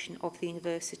reputation of the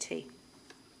university.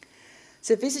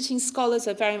 So visiting scholars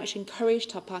are very much encouraged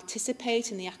to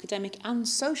participate in the academic and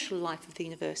social life of the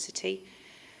university,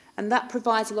 and that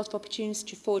provides a lot of opportunities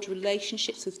to forge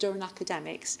relationships with Durham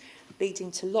academics,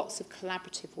 leading to lots of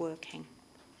collaborative working.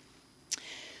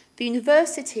 The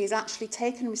university has actually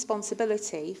taken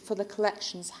responsibility for the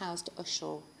collections housed at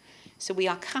Ushaw. So we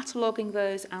are cataloguing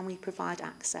those and we provide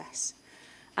access.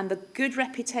 And the good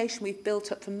reputation we've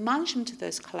built up for management of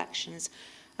those collections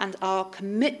and our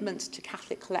commitment to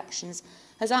Catholic collections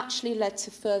has actually led to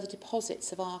further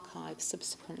deposits of archives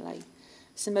subsequently.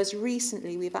 So most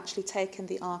recently, we've actually taken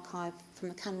the archive from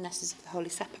the canonesses of the Holy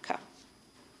Sepulchre.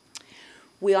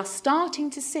 We are starting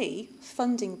to see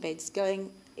funding bids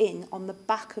going in on the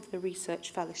back of the research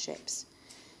fellowships.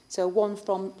 So one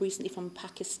recently from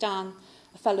Pakistan,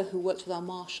 a fellow who worked with our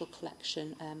Marshall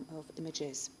collection of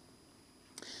images.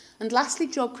 And lastly,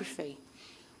 geography.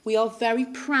 We are very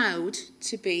proud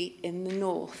to be in the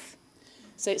north.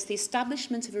 So it's the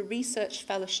establishment of a research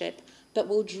fellowship that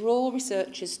will draw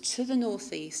researchers to the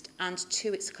northeast and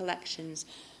to its collections,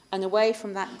 and away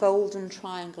from that golden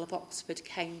triangle of Oxford,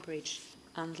 Cambridge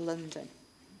and London.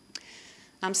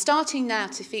 I'm starting now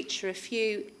to feature a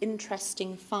few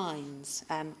interesting finds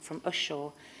from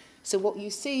Ushaw. So what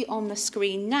you see on the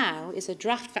screen now is a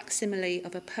draft facsimile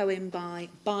of a poem by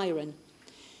Byron,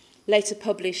 later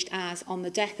published as On the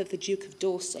Death of the Duke of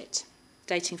Dorset,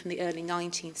 dating from the early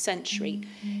 19th century.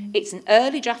 It's an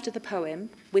early draft of the poem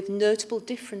with notable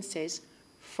differences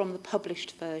from the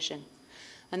published version.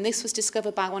 And this was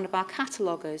discovered by one of our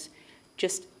cataloguers,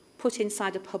 just put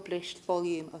inside a published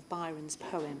volume of Byron's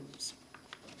poems.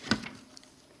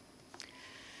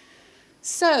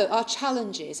 So, our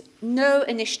challenges. No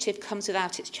initiative comes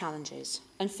without its challenges.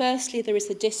 And firstly, there is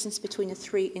the distance between the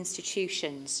three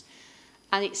institutions.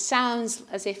 And it sounds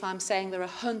as if I'm saying there are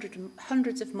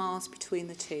hundreds of miles between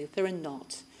the two. There are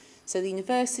not. So the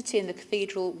university and the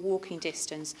cathedral, walking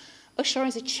distance. Ushaw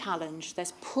is a challenge.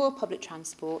 There's poor public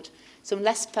transport. So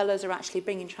unless fellows are actually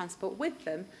bringing transport with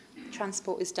them,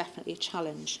 transport is definitely a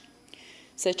challenge.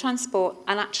 So transport,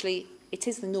 and actually it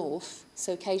is the north,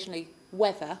 so occasionally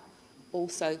weather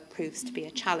also proves to be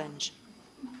a challenge.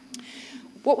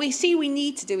 What we see we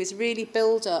need to do is really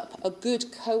build up a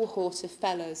good cohort of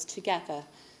fellows together,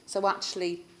 so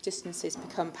actually distances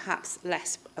become perhaps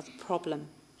less of a problem.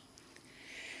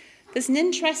 There's an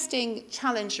interesting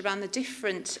challenge around the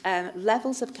different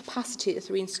levels of capacity at the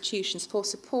three institutions for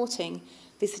supporting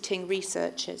visiting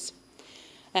researchers.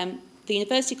 The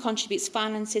university contributes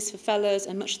finances for fellows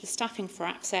and much of the staffing for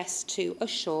access to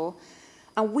Ushaw,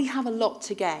 and we have a lot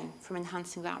to gain from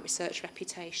enhancing that research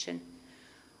reputation.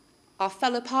 Our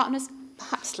fellow partners,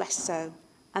 perhaps less so,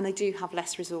 and they do have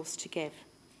less resource to give.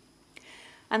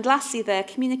 And lastly there,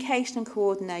 communication and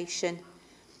coordination.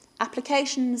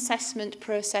 Application and assessment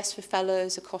process for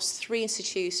fellows across three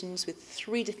institutions with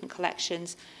three different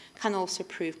collections can also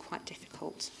prove quite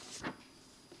difficult.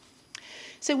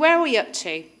 So where are we up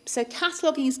to? So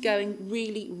cataloguing is going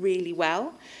really, really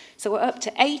well. So we're up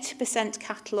to 80%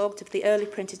 catalogued of the early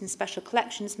printed and special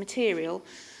collections material.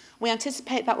 We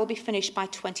anticipate that will be finished by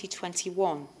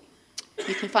 2021.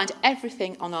 You can find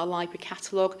everything on our library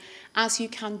catalogue, as you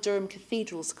can Durham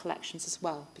Cathedral's collections as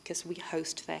well, because we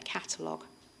host their catalogue.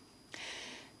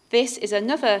 This is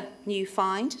another new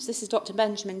find. This is Dr.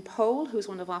 Benjamin Pole, who is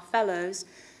one of our fellows,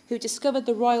 who discovered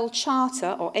the Royal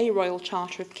Charter, or a Royal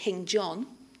Charter of King John,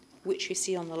 which you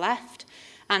see on the left,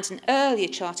 and an earlier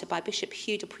charter by Bishop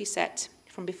Hugh de Puiset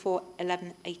from before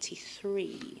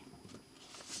 1183.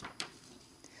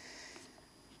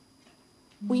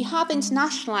 We have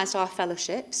internationalised our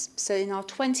fellowships, so in our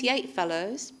 28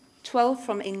 fellows, 12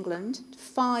 from England,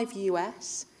 5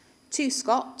 US, 2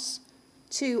 Scots,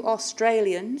 2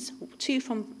 Australians, 2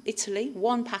 from Italy,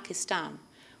 1 Pakistan,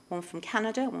 1 from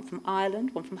Canada, 1 from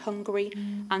Ireland, 1 from Hungary,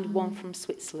 and 1 from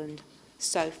Switzerland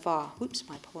so far. Oops,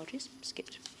 my apologies,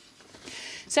 skipped.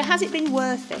 So has it been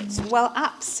worth it? Well,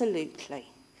 absolutely.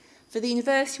 For the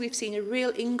university, we've seen a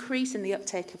real increase in the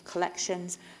uptake of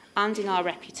collections and in our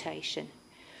reputation.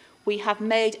 We have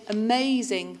made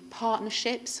amazing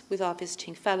partnerships with our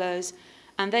visiting fellows,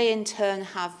 and they in turn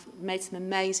have made some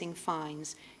amazing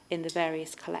finds in the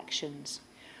various collections.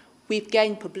 We've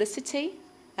gained publicity.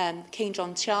 King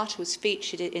John Charter was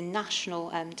featured in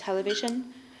national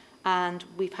television, and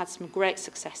we've had some great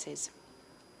successes.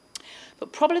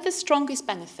 But probably the strongest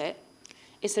benefit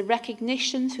is the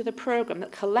recognition through the programme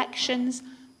that collections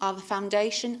are the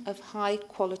foundation of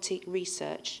high-quality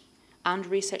research and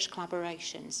research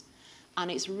collaborations,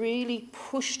 and it's really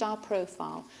pushed our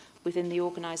profile within the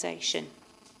organisation.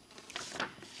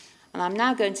 And I'm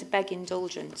now going to beg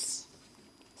indulgence,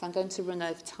 so I'm going to run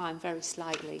over time very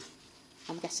slightly.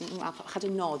 I'm guessing I've had a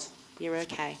nod. You're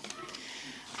okay.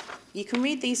 You can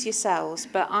read these yourselves,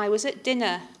 but I was at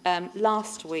dinner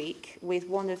last week with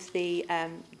one of the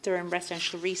Durham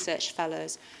Residential Research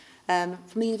Fellows from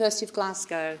the University of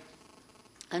Glasgow,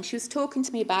 and she was talking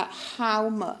to me about how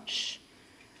much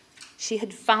she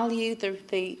had valued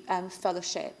the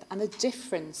fellowship and the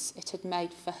difference it had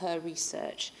made for her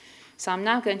research. So I'm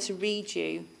now going to read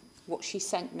you what she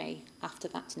sent me after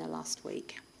that dinner last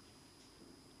week.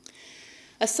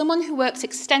 As someone who works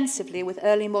extensively with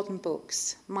early modern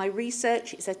books, my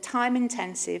research is a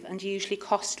time-intensive and usually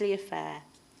costly affair.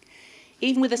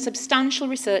 Even with a substantial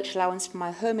research allowance from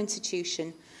my home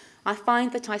institution, I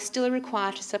find that I still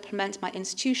require to supplement my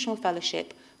institutional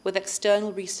fellowship with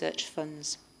external research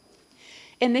funds.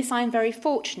 In this, I am very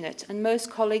fortunate, and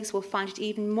most colleagues will find it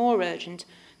even more urgent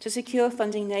to secure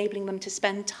funding enabling them to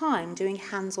spend time doing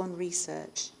hands-on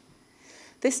research.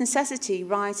 This necessity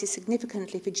rises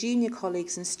significantly for junior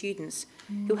colleagues and students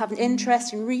who have an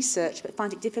interest in research but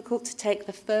find it difficult to take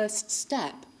the first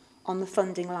step on the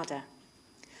funding ladder.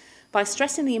 By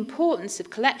stressing the importance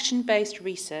of collection-based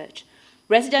research,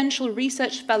 residential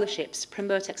research fellowships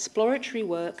promote exploratory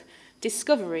work,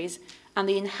 discoveries, and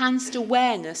the enhanced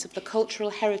awareness of the cultural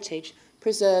heritage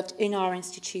preserved in our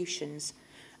institutions,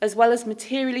 as well as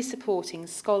materially supporting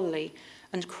scholarly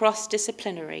and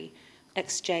cross-disciplinary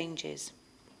exchanges.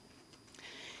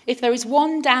 If there is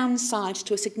one downside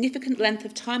to a significant length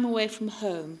of time away from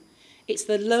home, it's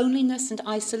the loneliness and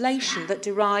isolation that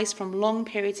derives from long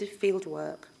periods of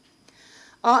fieldwork.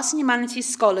 Arts and humanities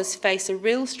scholars face a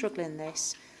real struggle in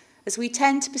this, as we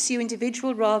tend to pursue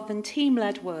individual rather than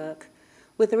team-led work,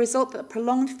 with the result that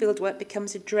prolonged fieldwork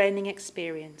becomes a draining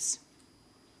experience.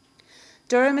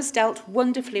 Durham has dealt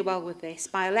wonderfully well with this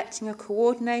by electing a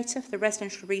coordinator for the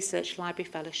Residential Research Library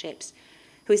Fellowships,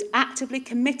 who is actively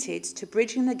committed to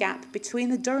bridging the gap between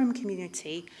the Durham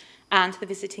community and the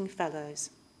visiting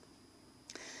fellows.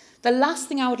 The last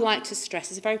thing I would like to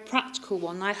stress is a very practical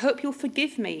one, and I hope you'll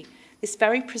forgive me this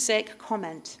very prosaic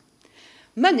comment.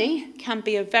 Money can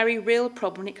be a very real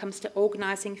problem when it comes to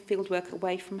organising fieldwork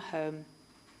away from home.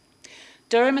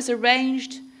 Durham has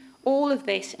arranged all of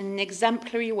this in an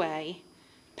exemplary way: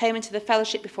 payment of the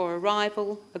fellowship before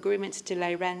arrival, agreement to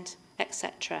delay rent,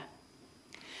 etc.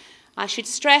 I should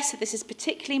stress that this is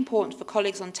particularly important for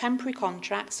colleagues on temporary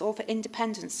contracts or for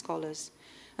independent scholars,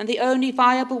 and the only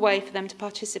viable way for them to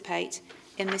participate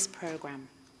in this programme.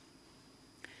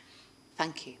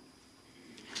 Thank you.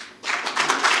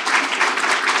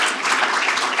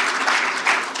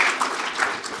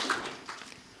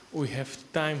 We have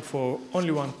time for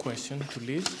only one question to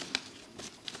Liz.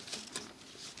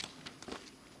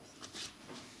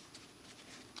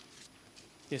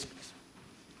 Yes, please.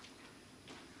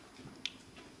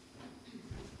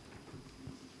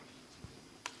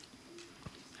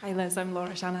 Hi Liz, I'm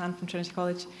Laura Shanahan from Trinity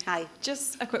College. Hi.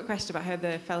 Just a quick question about how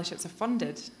the fellowships are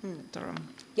funded at Durham.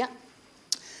 Yeah.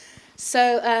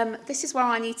 So this is where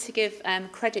I need to give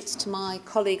credit to my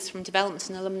colleagues from Development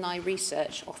and Alumni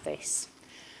Research Office.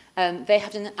 They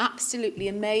have done an absolutely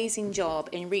amazing job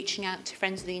in reaching out to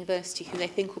friends of the university who they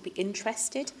think will be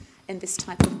interested in this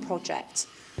type of project.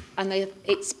 And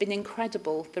it's been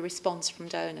incredible, the response from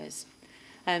donors.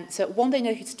 So one, they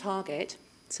know who to target,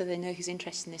 so they know who's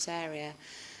interested in this area.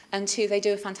 And two, they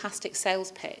do a fantastic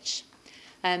sales pitch.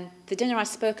 The dinner I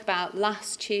spoke about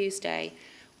last Tuesday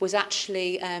was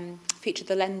actually featured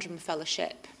the Lendrum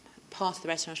Fellowship, part of the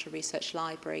Residential Research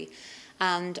Library.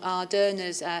 And our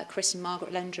donors, Chris and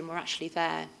Margaret Lendrum, were actually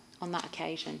there on that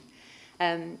occasion.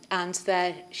 And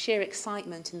their sheer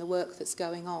excitement in the work that's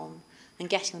going on and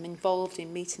getting them involved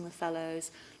in meeting the fellows,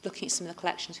 looking at some of the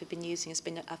collections we've been using has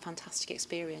been a fantastic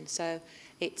experience. So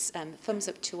it's thumbs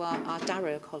up to our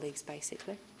Darrow colleagues,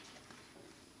 basically.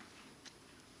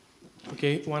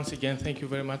 Okay, once again, thank you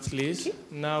very much, Liz.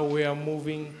 Now we are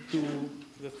moving to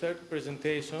the third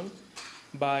presentation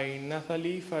by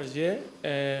Nathalie Fargier,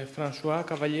 François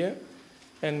Cavalier,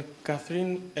 and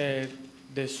Catherine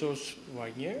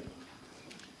Desauce-Wagner.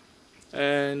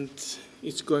 And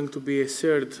it's going to be a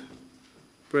third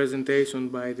presentation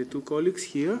by the two colleagues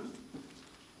here.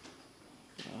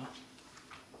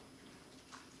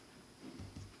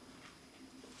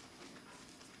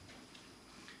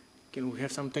 Can we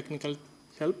have some technical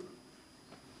help?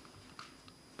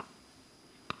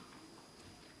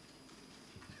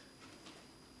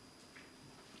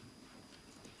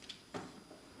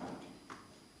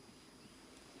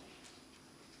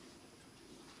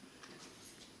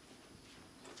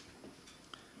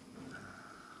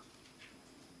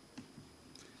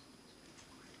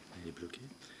 Elle est bloquée.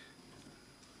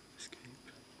 Escape.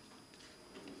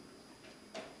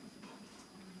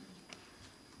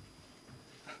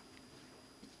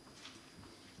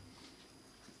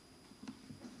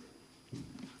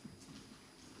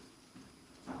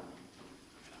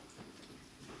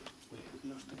 We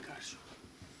have lost the cursor.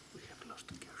 We have lost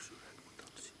the cursor and we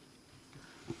don't see.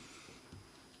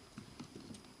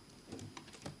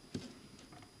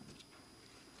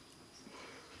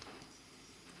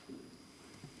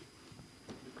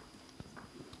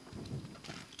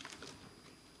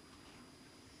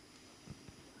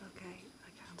 Okay, I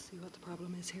can't see what the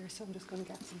problem is here, so I'm just going to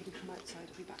get somebody from outside.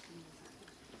 I'll be back in a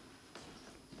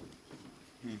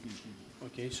second.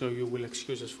 Okay, so you will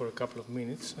excuse us for a couple of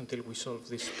minutes until we solve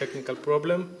this technical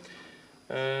problem.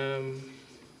 We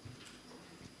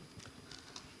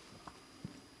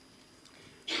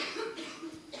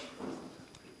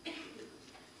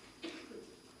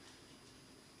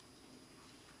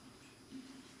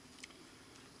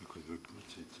could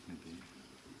reboot it, maybe.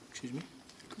 Excuse me?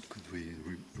 Could we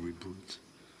reboot?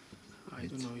 I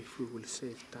don't know if we will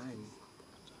save time.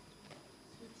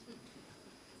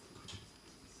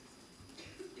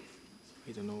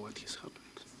 I don't know what has happened.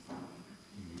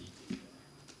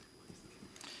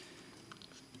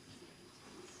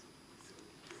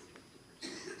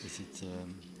 Is it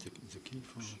the key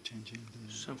for changing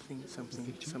the... Something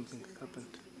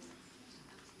happened.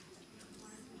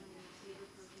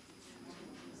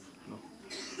 No.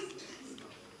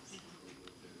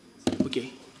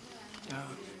 Okay. No.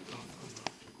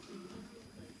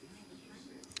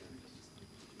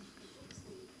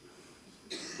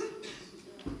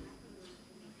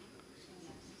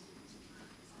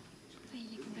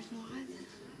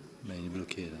 Mais il est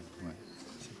bloqué là, ouais.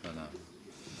 C'est pas là.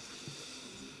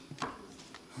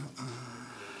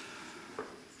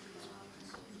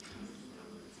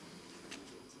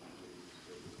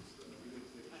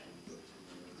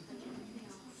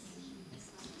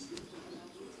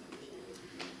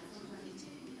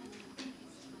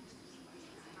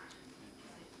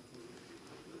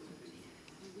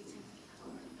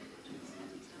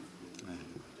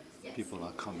 People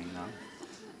are coming now.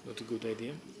 Not a good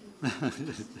idea.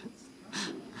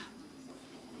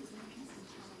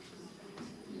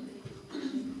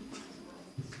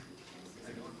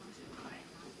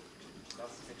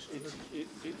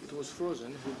 It was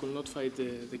frozen. We could not find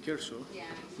the cursor. Yeah.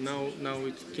 Now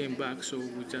it came back, so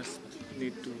we just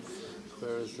need to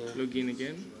log in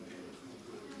again.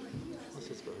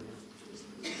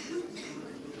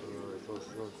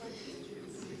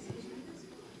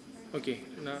 Okay,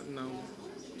 now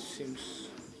it seems.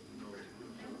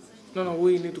 No,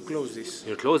 we need to close this.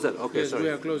 You close that? Okay, Yes, sorry. we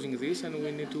are closing this, and we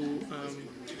need to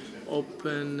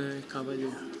open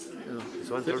Cavalier. This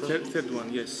one, Third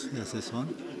one, yes. Yes, this one.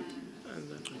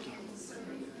 And, okay.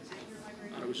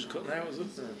 Are we just cutting out, is it?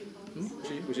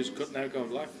 We just cutting out, going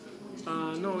black.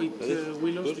 No,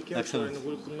 we lost the cursor Excellent. and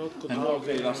we could not And- control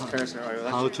Okay, the... lost the cursor. All right,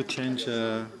 How to change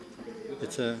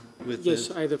it's with Yes,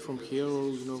 the... either from here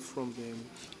or from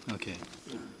the... Okay.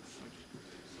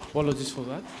 Apologies for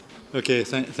that. Okay,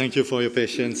 thank you for your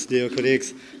patience, dear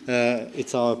colleagues.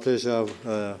 It's our pleasure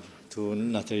to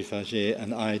Nathalie Fargier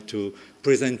and I to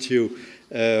present you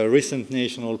a recent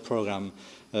national program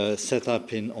set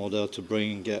up in order to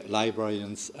bring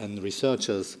librarians and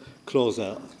researchers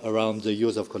closer around the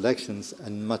use of collections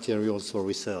and materials for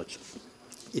research.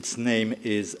 Its name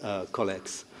is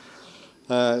COLLEX.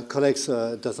 COLLEX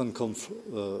doesn't come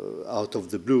out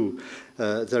of the blue.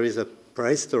 There is a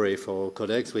prehistory for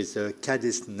COLLEX with the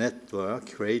CADIS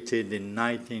network created in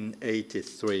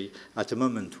 1983 at a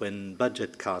moment when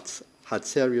budget cuts had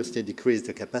seriously decreased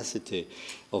the capacity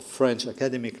of French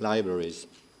academic libraries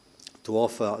to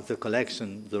offer the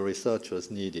collection the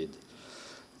researchers needed.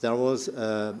 There was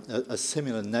a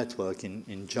similar network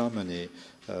in Germany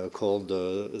called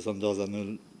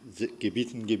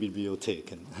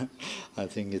Sondersammelgebietenbibliotheken. I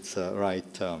think it's the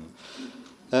right term.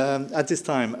 At this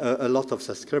time, a lot of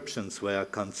subscriptions were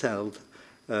cancelled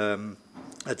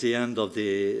at the end of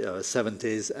the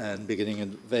 70s and beginning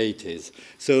of the 80s.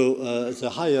 So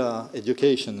the Higher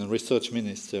Education and Research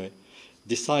Ministry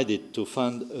decided to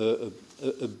fund a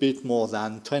bit more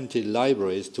than 20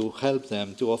 libraries to help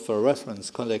them to offer reference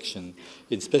collection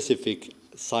in specific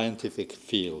scientific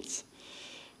fields.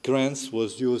 Grants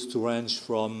was used to range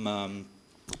from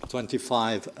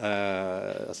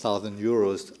 25,000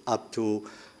 euros up to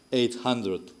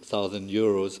 800,000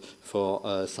 euros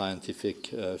for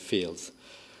scientific fields.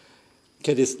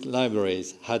 Cadiz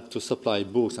libraries had to supply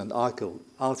books and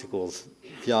articles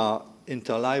via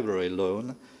interlibrary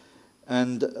loan,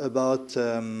 and about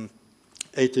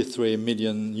 83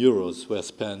 million euros were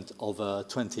spent over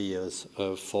 20 years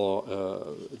for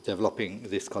developing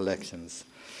these collections.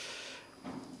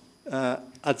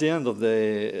 At the end of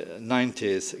the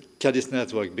 90s, Cadiz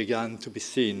Network began to be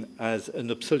seen as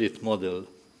an obsolete model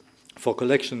for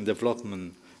collection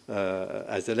development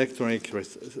as electronic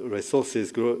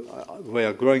resources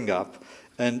were growing up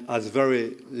and as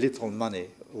very little money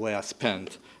were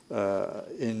spent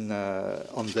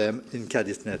on them in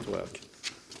Cadiz Network.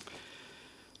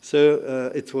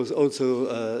 So it was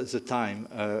also the time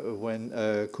when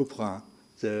Couperin,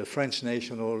 the French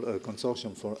National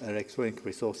Consortium for Electronic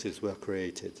Resources, were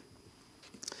created.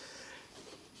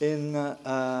 In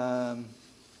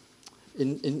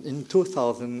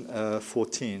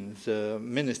 2014, the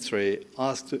ministry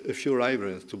asked a few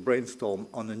librarians to brainstorm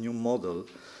on a new model,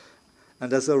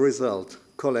 and as a result,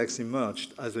 Collex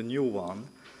emerged as a new one,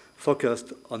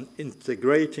 focused on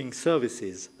integrating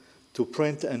services to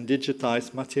print and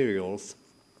digitize materials,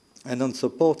 and on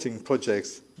supporting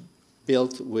projects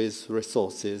built with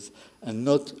resources and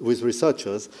not with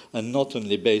researchers, and not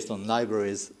only based on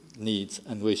libraries' needs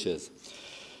and wishes.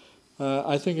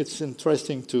 I think it's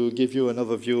interesting to give you an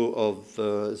overview of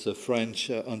the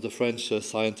French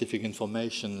scientific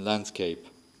information landscape.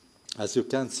 As you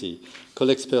can see,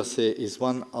 Collex per se is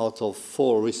one out of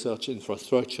 4 research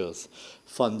infrastructures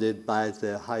funded by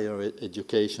the Higher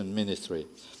Education Ministry.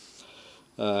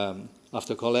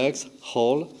 After Collex,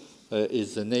 HAL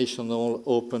is the National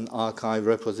Open Archive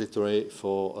Repository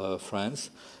for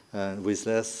France, and with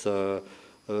less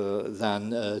than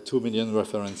 2 million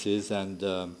references and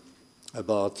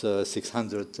about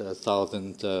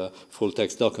 600,000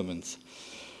 full-text documents.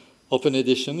 Open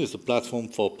Edition is a platform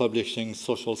for publishing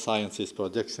social sciences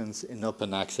productions in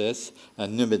open access,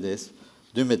 and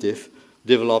Numedif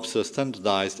develops a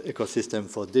standardized ecosystem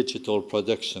for digital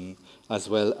production as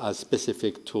well as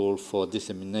specific tools for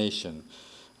dissemination.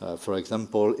 For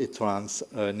example, it runs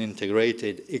an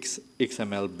integrated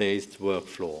XML-based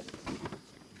workflow.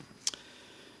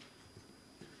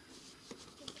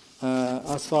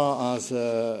 As far as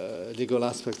legal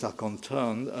aspects are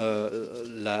concerned,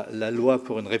 la loi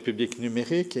pour une république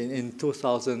numérique, in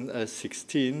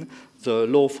 2016, the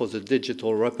law for the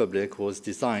digital republic was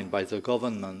designed by the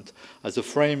government as a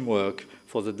framework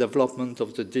for the development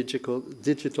of the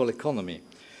digital economy.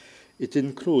 It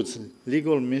includes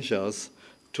legal measures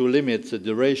to limit the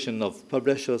duration of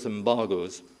publishers'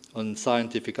 embargoes on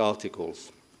scientific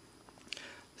articles.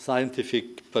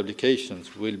 Scientific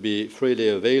publications will be freely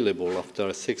available after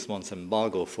a 6-month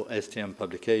embargo for STM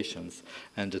publications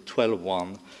and a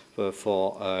 12-one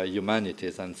for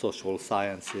humanities and social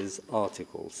sciences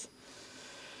articles.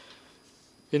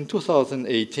 In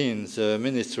 2018, the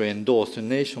ministry endorsed a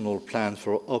national plan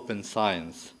for open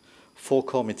science. 4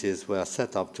 committees were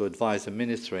set up to advise the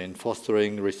ministry in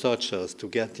fostering researchers to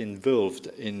get involved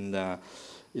in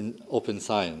open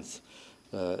science.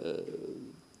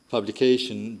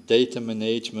 Publication, data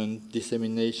management,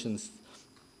 disseminations,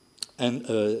 and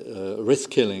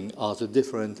reskilling are the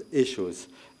different issues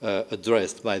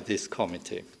addressed by this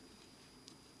committee.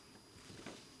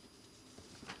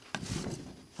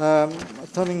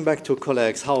 Turning back to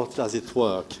Collex, how does it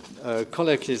work?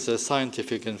 Collex is a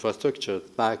scientific infrastructure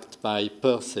backed by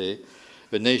PERSE,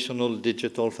 a national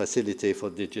digital facility for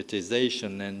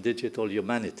digitization and digital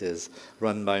humanities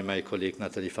run by my colleague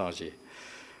Nathalie Fargier.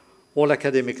 All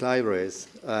academic libraries,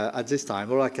 at this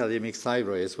time, all academic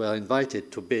libraries were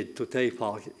invited to bid to take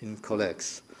part in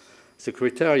Collex. The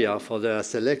criteria for their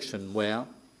selection were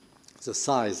the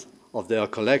size of their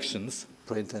collections,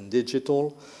 print and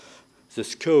digital, the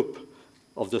scope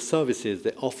of the services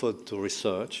they offered to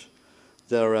research,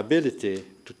 their ability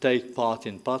to take part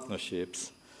in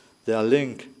partnerships, their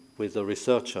link with the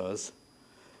researchers,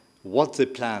 what they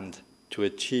planned to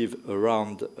achieve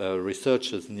around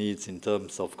researchers' needs in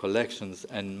terms of collections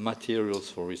and materials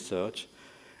for research,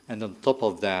 and on top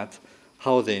of that,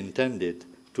 how they intended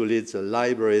to lead the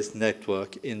libraries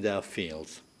network in their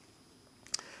fields.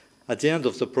 At the end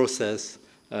of the process,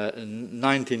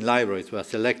 19 libraries were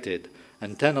selected,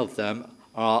 and 10 of them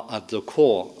are at the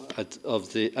core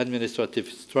of the administrative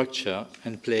structure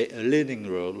and play a leading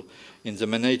role in the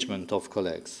management of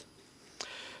collects.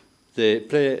 They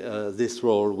play this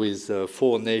role with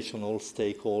 4 national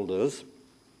stakeholders,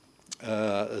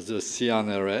 the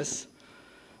CNRS,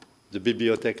 the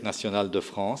Bibliothèque Nationale de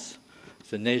France,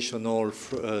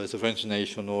 the French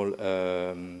National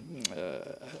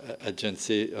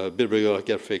Agency,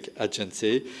 Bibliographic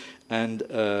Agency, and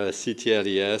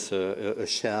CTLES, a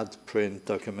shared print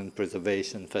document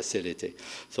preservation facility.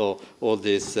 So all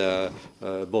these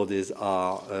bodies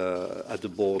are at the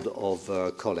board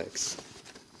of Collex.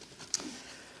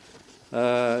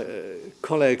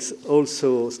 Collex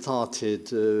also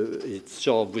started its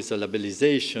job with the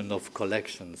labelization of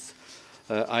collections.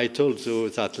 I told you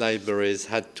that libraries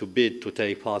had to bid to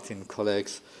take part in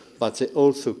Collex, but they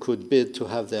also could bid to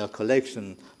have their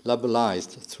collection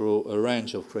labelized through a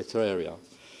range of criteria.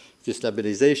 This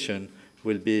labelization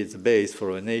will be the base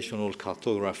for a national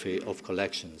cartography of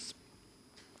collections.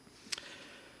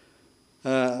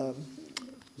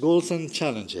 Goals and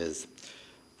challenges.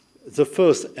 The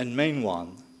first and main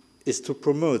one is to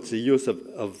promote the use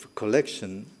of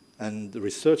collection and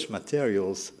research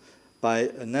materials by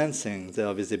enhancing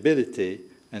their visibility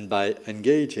and by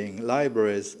engaging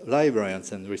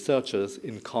librarians and researchers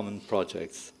in common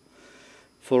projects.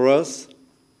 For us,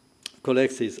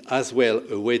 Collex is as well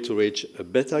a way to reach a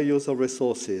better use of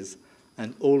resources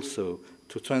and also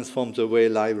to transform the way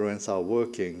librarians are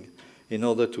working in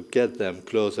order to get them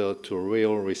closer to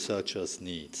real researchers'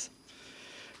 needs.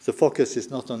 The focus is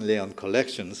not only on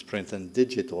collections, print and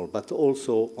digital, but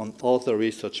also on other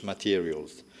research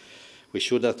materials. We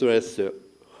should address the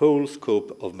whole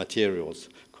scope of materials: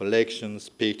 collections,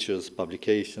 pictures,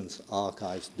 publications,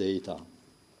 archives, data.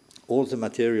 All the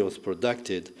materials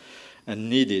produced and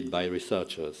needed by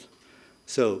researchers.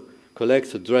 So,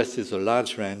 Collex addresses a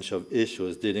large range of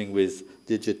issues dealing with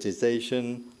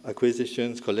digitization,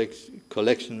 acquisitions,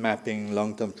 collection mapping,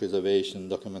 long-term preservation,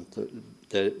 document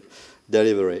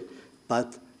delivery.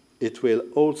 But it will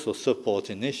also support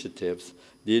initiatives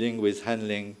dealing with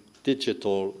handling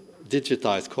digitized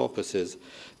corpuses,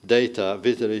 data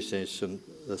visualization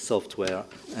software,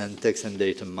 and text and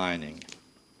data mining.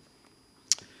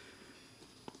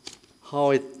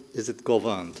 How is it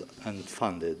governed and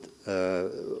funded?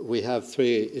 We have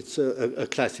it's a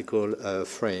classical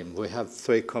frame. We have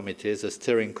 3 committees, the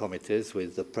steering committees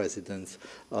with the presidents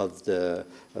of the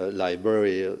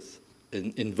librarians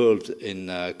involved in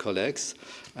Collex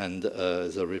and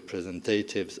the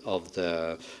representatives of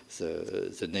the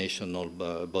national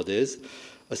bodies,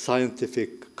 a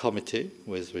scientific committee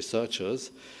with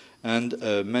researchers, and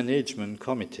a management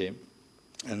committee,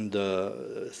 and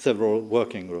several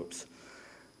working groups.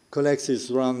 Collex is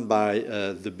run by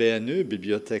the BNU,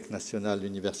 Bibliothèque Nationale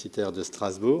Universitaire de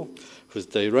Strasbourg, whose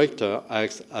director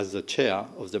acts as the chair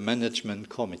of the management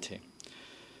committee.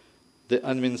 The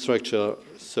admin structure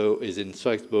is in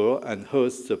Strasbourg and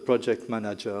hosts the project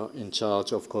manager in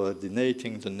charge of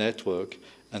coordinating the network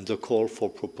and the call for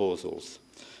proposals.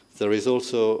 There is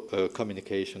also a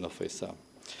communication officer.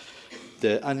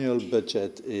 The annual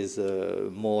budget is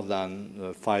more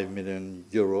than 5 million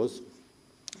euros,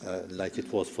 like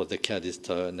it was for the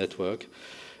CADIST network.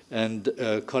 And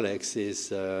Collex is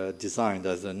designed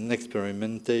as an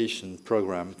experimentation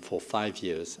program for 5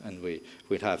 years, and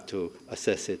we'll have to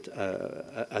assess it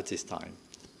at this time.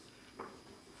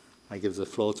 I give the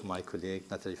floor to my colleague,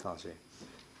 Nathalie Fargier.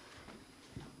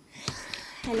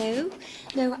 Hello.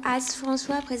 Now, as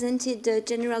François presented the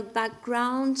general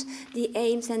background, the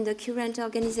aims and the current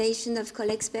organization of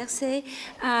Collex per se,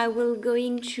 I will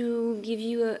going to give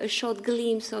you a short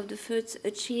glimpse of the first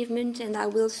achievement, and I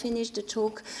will finish the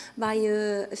talk by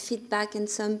a feedback and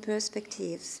some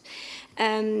perspectives.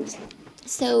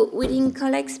 So within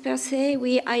Collex per se,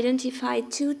 we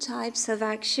identified 2 types of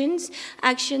actions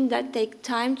that take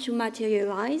time to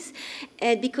materialize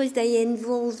because they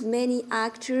involve many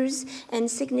actors and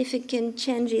significant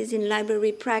changes in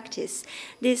library practice.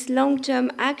 These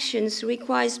long-term actions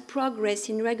require progress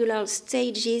in regular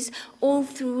stages all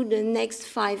through the next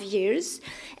 5 years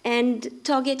and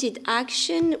targeted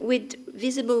action with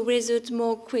visible results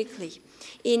more quickly.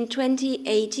 In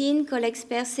 2018, Collex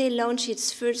per se launched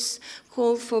its first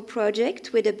call for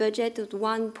project with a budget of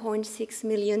 1.6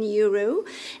 million euro.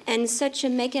 And such a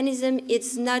mechanism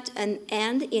is not an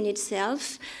end in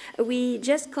itself. We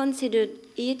just considered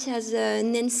it as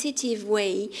an incentive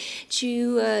way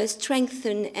to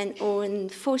strengthen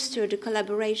and foster the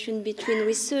collaboration between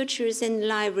researchers and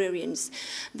librarians.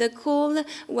 The call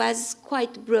was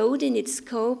quite broad in its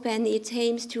scope, and it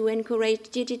aims to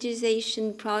encourage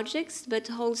digitization projects,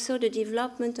 but also the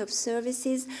development of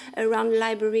services around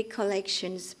library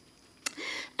collections.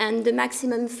 And the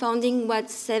maximum funding was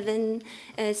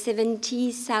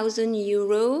 70,000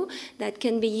 euro that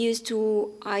can be used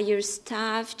to hire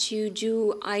staff, to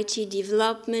do IT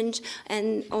development,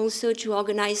 and also to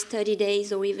organize study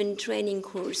days or even training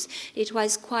course. It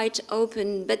was quite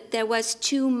open, but there was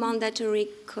 2 mandatory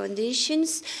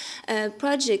conditions.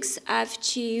 Projects have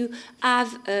to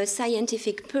have a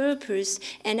scientific purpose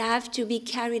and have to be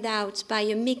carried out by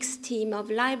a mixed team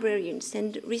of librarians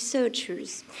and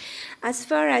researchers. As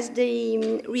far as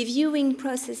the reviewing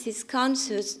process is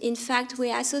concerned, in fact,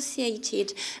 we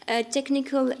associated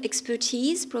technical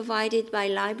expertise provided by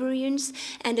librarians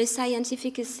and a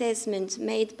scientific assessment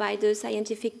made by the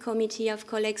scientific committee of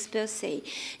Collex per se.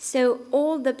 So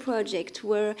all the projects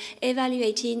were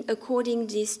evaluated according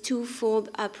to these twofold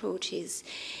approaches.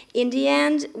 In the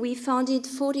end, we funded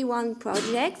 41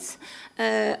 projects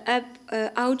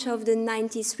out of the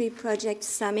 93 projects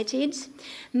submitted.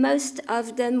 Most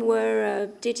of them were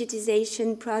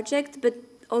digitization projects, but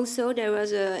also there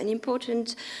was an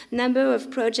important number of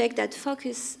projects that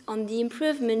focus on the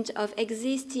improvement of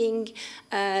existing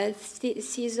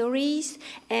thesaures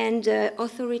and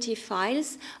authority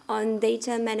files on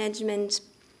data management,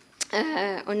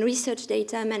 on research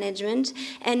data management,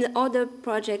 and other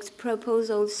projects propose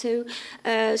also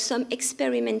some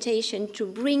experimentation to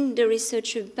bring the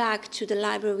researcher back to the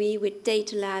library with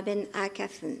Data Lab and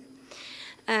Hackathon.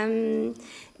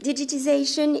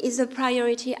 Digitization is a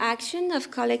priority action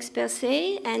of Collex per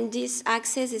se, and this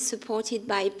access is supported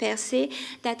by per se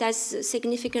that has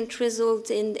significant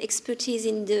results in expertise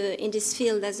in this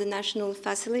field as a national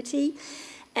facility.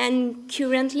 And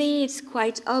currently, it's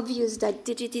quite obvious that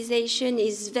digitization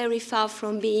is very far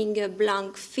from being a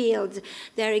blank field.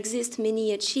 There exist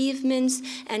many achievements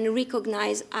and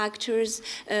recognized actors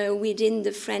within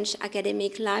the French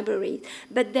academic library.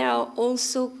 But there are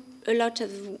also a lot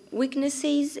of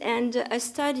weaknesses, and a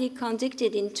study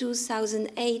conducted in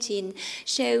 2018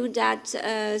 showed that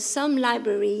some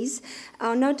libraries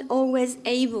are not always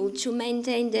able to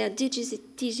maintain their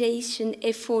digitization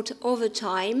effort over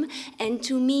time and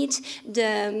to meet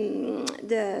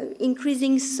the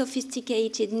increasing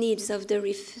sophisticated needs of the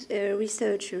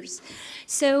researchers.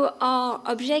 So our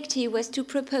objective was to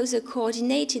propose a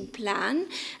coordinated plan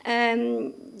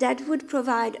that would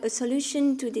provide a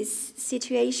solution to this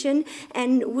situation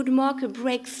and would mark a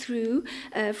breakthrough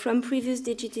from previous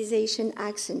digitization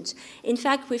actions. In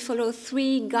fact, we follow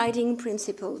 3 guiding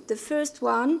principles. The first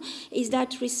one is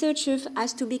that researchers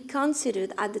has to be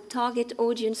considered as the target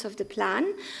audience of the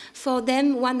plan. For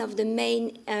them, one of the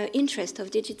main interests of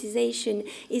digitization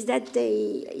is that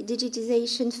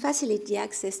digitization facilitates the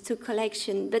access to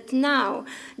collection, but now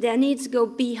their needs go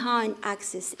behind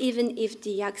access, even if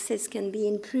the access can be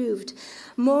improved.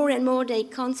 More and more they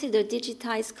consider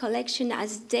digitized collection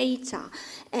as data,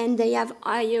 and they have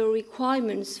higher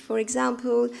requirements. For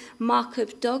example,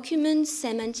 markup documents,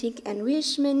 semantic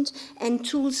enrichment, and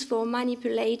tools for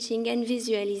manipulating and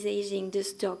visualizing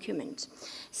this document.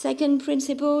 Second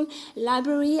principle,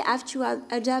 libraries have to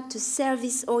adopt a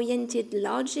service-oriented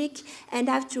logic and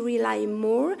have to rely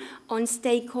more on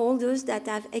stakeholders that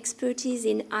have expertise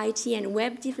in IT and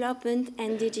web development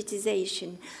and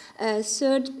digitization.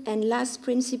 Third and last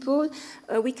principle,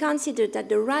 we consider that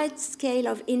the right scale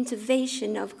of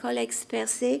intervention of Collex per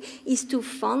se is to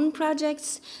fund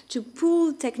projects, to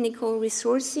pool technical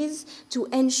resources, to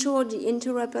ensure the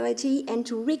interoperability, and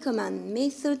to recommend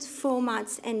methods,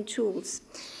 formats, and tools.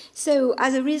 So,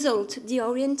 as a result, the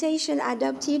orientation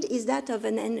adopted is that of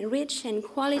an enriched and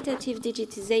qualitative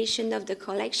digitization of the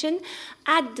collection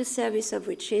at the service of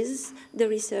which is the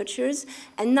researchers,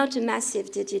 and not a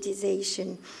massive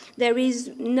digitization. There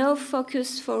is no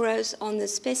focus for us on a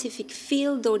specific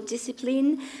field or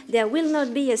discipline. There will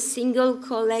not be a single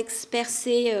Collex per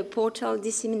se portal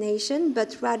dissemination,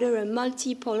 but rather a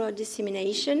multipolar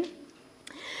dissemination.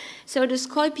 So the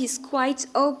scope is quite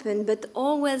open, but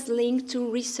always linked to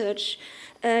research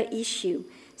issue.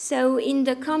 So in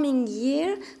the coming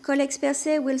year, Collex per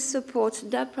se will support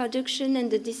the production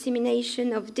and the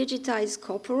dissemination of digitized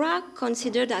corpora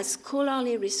considered as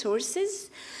scholarly resources.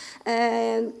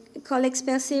 Colex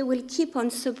Per Se will keep on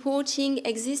supporting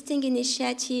existing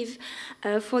initiatives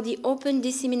for the open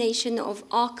dissemination of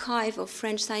archive of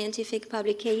French scientific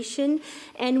publication,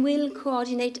 and will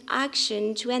coordinate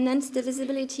action to enhance the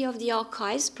visibility of the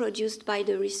archives produced by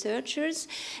the researchers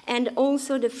and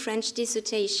also the French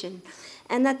dissertation.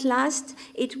 And at last,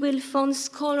 it will fund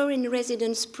Scholar in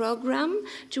Residence program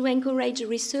to encourage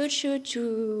researchers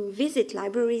to visit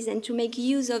libraries and to make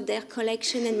use of their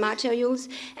collection and materials,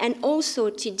 and also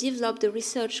to develop the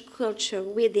research culture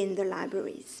within the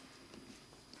libraries.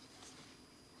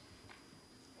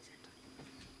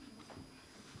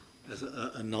 As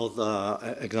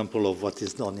another example of what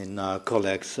is done in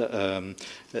Colex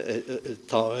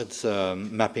towards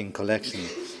mapping collection.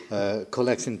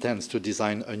 Colex intends to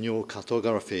design a new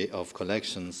cartography of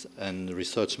collections and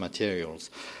research materials.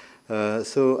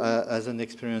 As an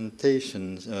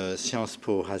experimentation, Sciences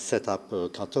Po has set up a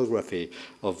cartography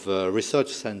of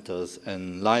research centers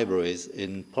and libraries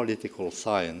in political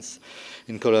science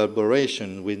in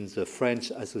collaboration with the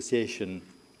French Association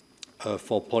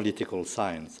for Political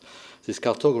Science. This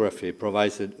cartography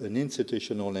provides an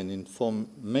institutional and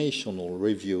informational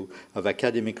review of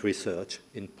academic research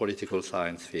in political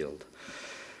science field.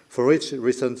 For each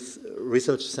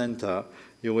research center,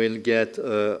 you will get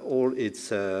all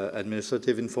its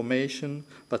administrative information,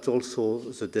 but also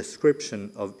the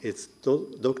description of its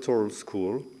doctoral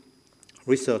school,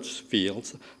 research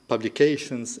fields,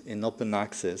 publications in open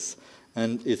access,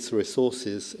 and its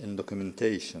resources and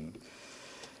documentation.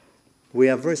 We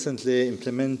have recently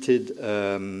implemented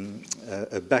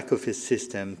a back office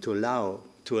system to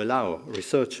allow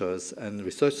researchers and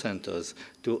research centers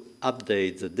to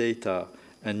update the data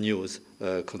and news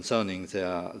concerning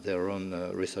their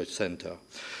own research center.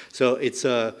 So it's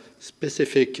a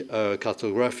specific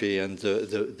cartography, and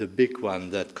the big one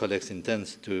that Colex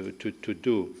intends to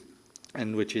do,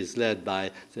 and which is led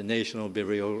by the National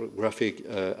Bibliographic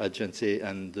Agency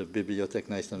and the Bibliothèque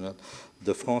Nationale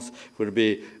de France,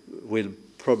 will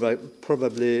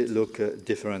probably look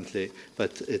differently,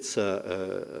 but it's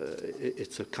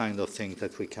a kind of thing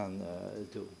that we can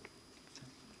do.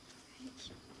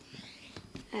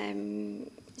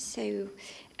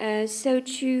 So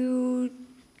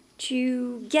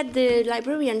to get the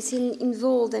librarians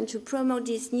involved and to promote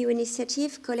this new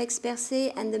initiative, Colex Per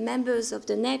Se and the members of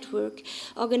the network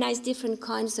organize different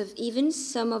kinds of events.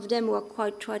 Some of them were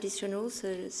quite traditional,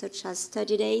 such as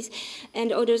study days,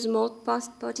 and others more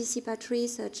participatory,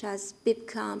 such as BIP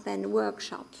camp and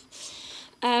workshops.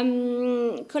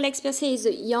 Colex Per Se is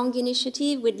a young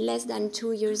initiative with less than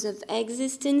 2 years of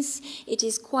existence. It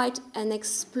is quite an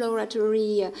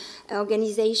exploratory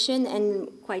organization and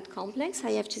quite complex,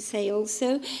 I have to say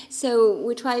also. So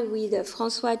we try with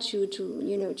François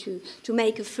to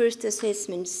make a first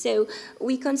assessment. So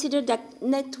we considered that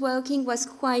networking was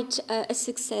quite a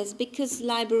success because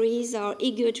libraries are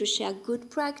eager to share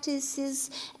good practices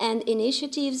and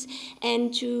initiatives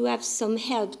and to have some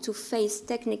help to face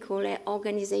technical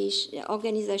organizational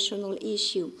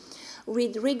issue.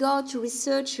 With regard to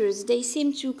researchers, they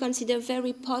seem to consider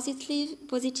very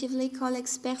positively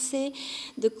Colex Per Se,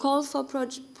 the call for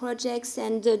projects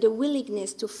and the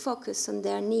willingness to focus on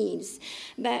their needs.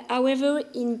 But however,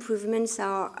 improvements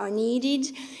are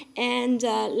needed, and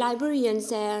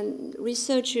librarians and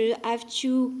researchers have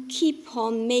to keep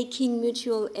on making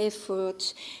mutual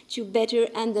effort to better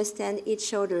understand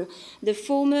each other. The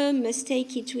former must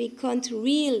take into account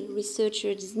real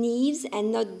researchers' needs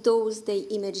and not those they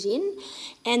imagine,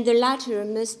 and the latter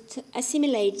must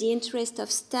assimilate the interest of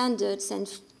standards and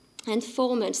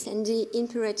formats and the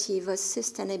imperative of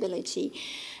sustainability.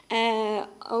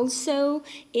 Also,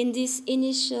 in this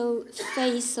initial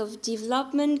phase of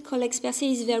development, Colex Per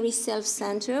Se is very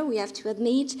self-centered, we have to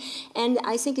admit, and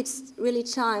I think it's really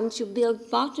time to build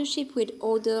partnership with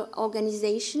other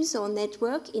organizations or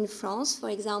network in France, for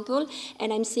example,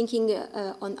 and I'm thinking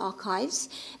on archives,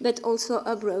 but also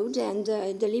abroad, and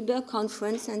the LIBER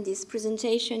conference and this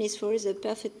presentation is for us a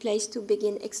perfect place to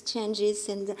begin exchanges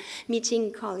and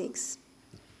meeting colleagues.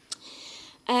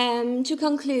 To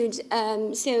conclude,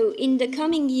 so in the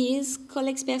coming years,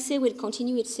 Colex Per Se will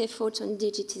continue its efforts on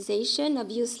digitization,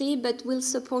 obviously, but will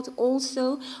support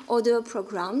also other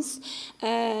programs.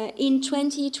 In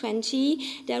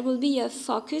 2020, there will be a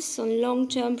focus on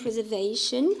long-term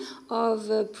preservation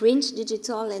of print,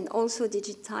 digital, and also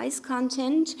digitized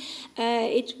content.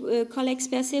 Colex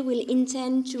Per Se will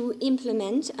intend to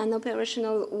implement an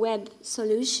operational web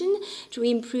solution to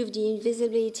improve the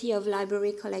visibility of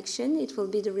library collection. It will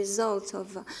be the result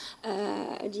of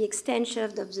the extension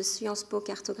of the Sciences Po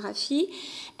cartography.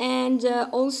 And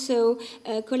also,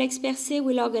 Colex Per Se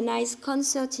will organize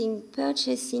concerting,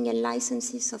 purchasing, and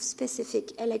licenses of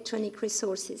specific electronic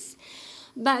resources.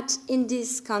 But in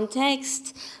this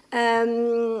context,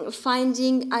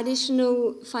 finding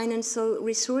additional financial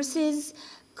resources,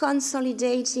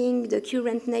 consolidating the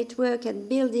current network and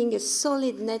building a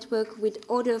solid network with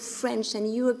other French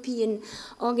and European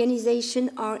organizations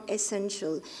are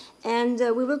essential. And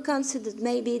we will consider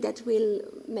maybe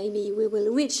we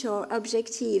will reach our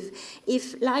objective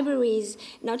if libraries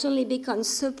not only become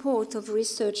support of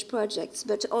research projects,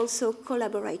 but also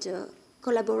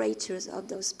collaborators of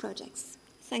those projects.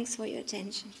 Thanks for your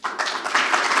attention.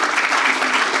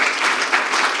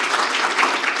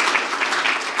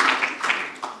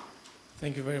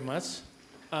 Thank you very much.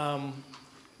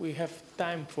 We have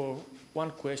time for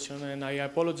one question, and I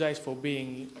apologize for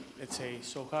being, let's say,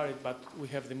 so hurried, but we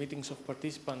have the meetings of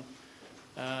participants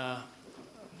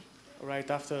right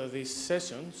after this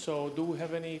session. So do we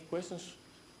have any questions?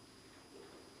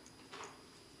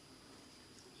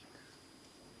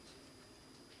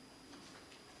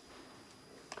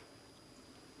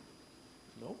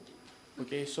 No?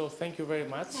 Okay, so thank you very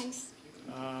much. Thanks.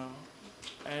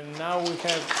 And now we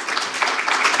have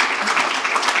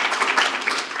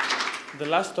the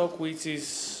last talk, which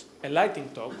is a lightning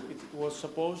talk. It was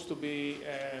supposed to be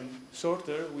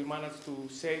shorter. We managed to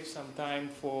save some time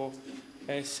for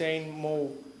Shane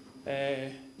Moe,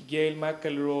 Gail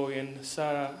McElroy, and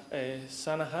Sarah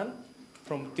Sanahan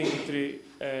from Trinity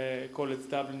College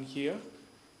Dublin here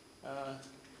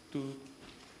to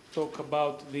talk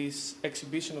about this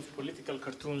exhibition of political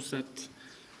cartoons that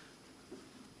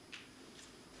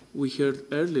we heard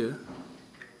earlier.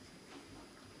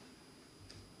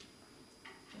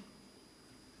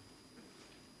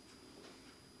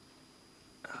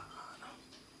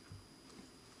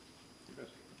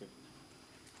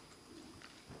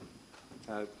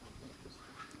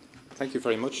 Thank you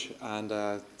very much, and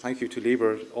thank you to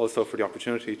Liber also for the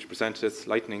opportunity to present this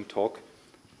lightning talk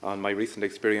on my recent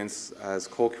experience as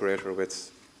co-curator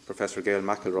with Professor Gail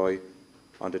McElroy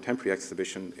on the temporary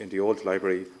exhibition in the old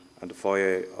library and the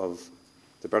foyer of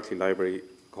the Berkeley Library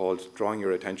called Drawing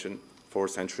Your Attention, 4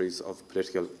 Centuries of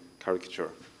Political Caricature.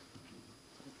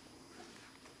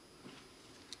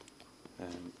 A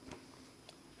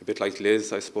bit like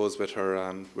Liz, I suppose, with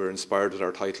her, we're inspired with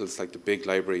our titles like the big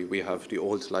library, we have the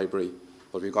old library,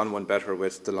 but we've gone one better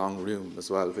with the long room as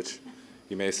well, which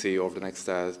you may see over the next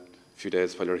few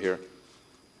days while you're here.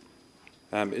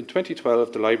 In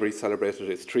 2012, the library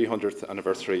celebrated its 300th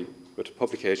anniversary with a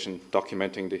publication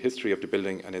documenting the history of the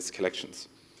building and its collections.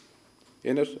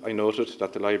 In it, I noted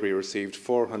that the library received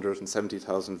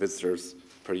 470,000 visitors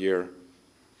per year.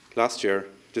 Last year,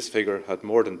 this figure had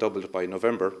more than doubled by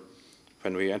November,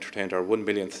 when we entertained our 1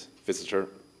 millionth visitor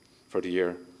for the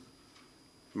year.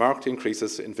 Marked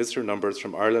increases in visitor numbers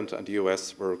from Ireland and the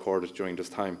US were recorded during this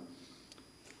time.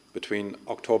 Between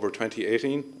October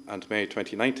 2018 and May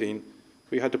 2019,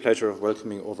 we had the pleasure of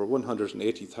welcoming over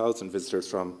 180,000 visitors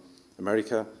from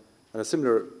America and a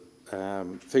similar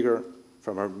figure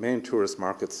from our main tourist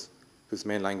markets, whose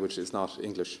main language is not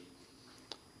English.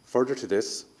 Further to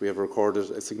this, we have recorded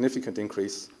a significant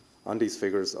increase on these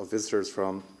figures of visitors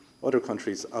from other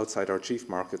countries outside our chief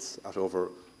markets at over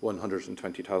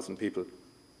 120,000 people.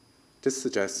 This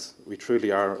suggests we truly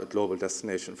are a global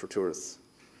destination for tourists.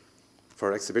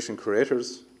 For exhibition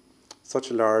curators,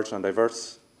 such a large and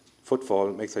diverse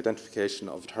footfall makes identification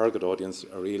of a target audience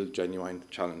a real, genuine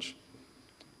challenge.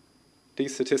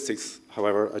 These statistics,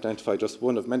 however, identify just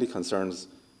one of many concerns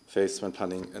faced when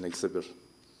planning an exhibit.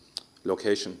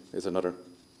 Location is another.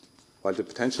 While the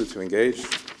potential to engage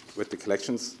with the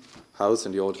collections housed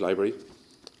in the old library,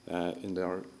 in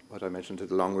what I mentioned,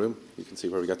 the long room, you can see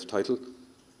where we get the title.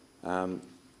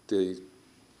 The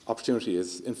opportunity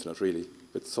is infinite, really,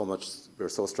 with so much, we're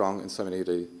so strong in so many of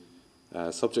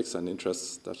the subjects and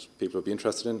interests that people would be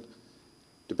interested in.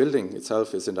 The building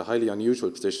itself is in the highly unusual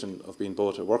position of being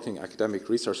both a working academic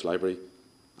research library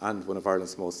and one of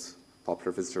Ireland's most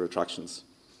popular visitor attractions.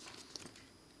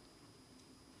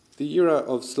 The era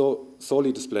of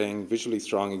solely displaying visually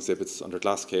strong exhibits under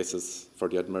glass cases for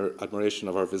the admiration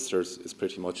of our visitors is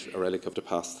pretty much a relic of the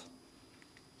past.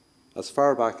 As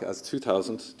far back as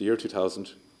 2000, the year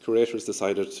 2000, curators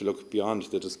decided to look beyond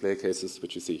the display cases,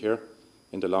 which you see here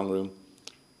in the long room,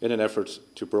 in an effort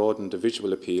to broaden the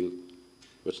visual appeal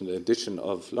with an addition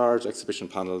of large exhibition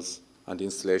panels and the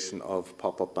installation of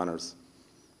pop-up banners.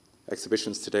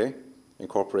 Exhibitions today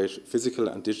incorporate physical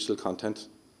and digital content,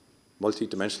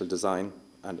 multi-dimensional design,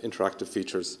 and interactive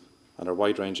features, and are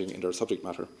wide-ranging in their subject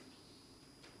matter.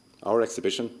 Our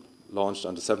exhibition, launched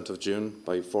on the 7th of June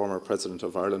by former President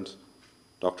of Ireland,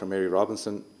 Dr. Mary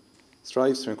Robinson,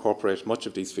 strives to incorporate much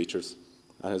of these features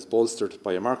and is bolstered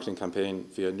by a marketing campaign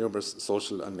via numerous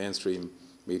social and mainstream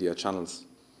media channels.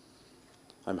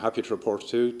 I'm happy to report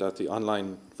too that the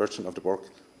online version of the work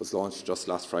was launched just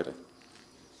last Friday.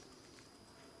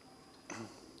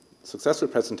 Successful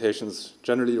presentations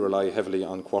generally rely heavily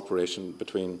on cooperation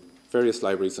between various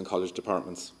libraries and college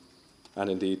departments, and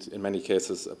indeed, in many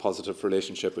cases, a positive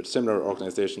relationship with similar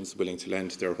organisations willing to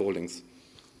lend their holdings.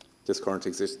 This current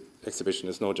exhibition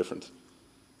is no different.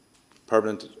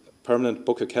 Permanent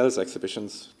Book of Kells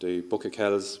exhibitions, the Book of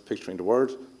Kells Picturing the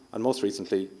Word, and most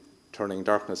recently, Turning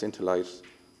Darkness into Light,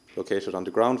 located on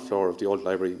the ground floor of the old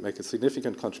library, make a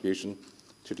significant contribution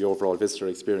to the overall visitor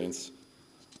experience.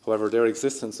 However, their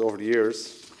existence over the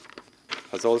years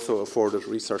has also afforded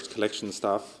research collection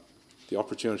staff the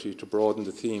opportunity to broaden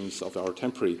the themes of our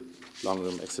temporary long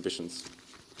room exhibitions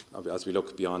as we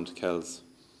look beyond Kells.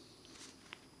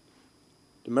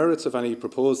 The merits of any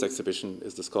proposed exhibition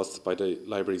is discussed by the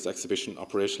library's exhibition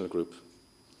operational group.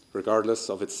 Regardless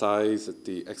of its size,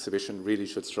 the exhibition really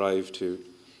should strive to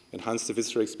enhance the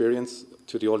visitor experience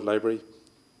to the old library.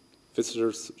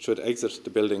 Visitors should exit the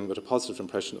building with a positive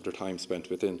impression of their time spent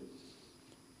within.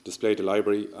 Display the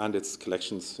library and its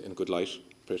collections in good light,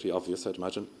 pretty obvious, I'd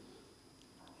imagine.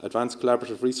 Advance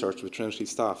collaborative research with Trinity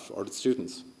staff or its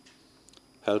students.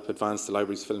 Help advance the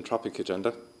library's philanthropic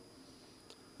agenda.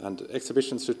 And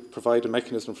exhibitions should provide a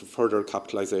mechanism for further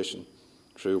capitalisation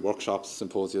through workshops,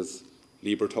 symposias,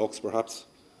 Libre talks perhaps,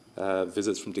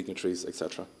 visits from dignitaries,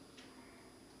 etc.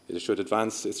 It should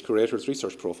advance its curator's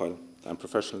research profile and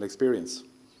professional experience,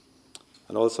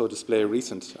 and also display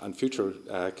recent and future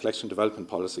collection development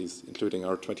policies, including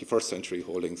our 21st century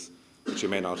holdings, which you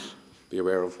may not be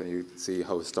aware of when you see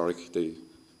how historic the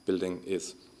building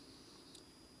is.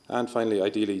 And finally,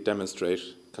 ideally demonstrate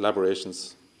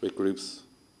collaborations with groups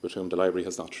with whom the library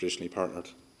has not traditionally partnered.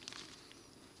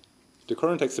 The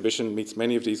current exhibition meets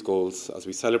many of these goals as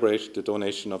we celebrate the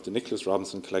donation of the Nicholas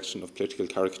Robinson collection of political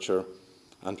caricature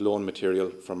and loan material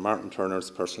from Martin Turner's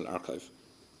personal archive.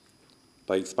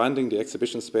 By expanding the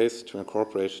exhibition space to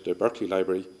incorporate the Berkeley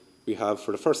Library, we have,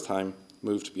 for the first time,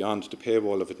 moved beyond the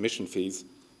paywall of admission fees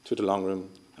to the long room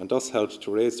and thus helped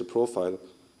to raise the profile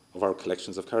of our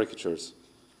collections of caricatures.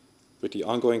 With the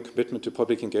ongoing commitment to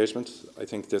public engagement, I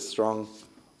think this strong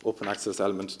open access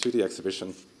element to the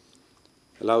exhibition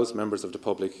allows members of the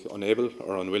public unable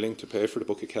or unwilling to pay for the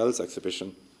Book of Kells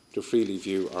exhibition to freely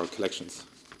view our collections.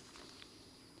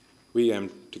 We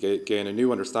aim to gain a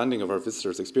new understanding of our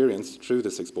visitors' experience through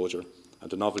this exposure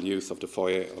and the novel use of the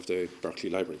foyer of the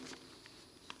Berkeley Library.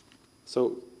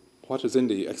 So, what is in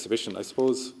the exhibition? I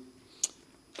suppose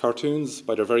cartoons,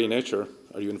 by their very nature,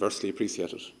 are universally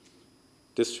appreciated.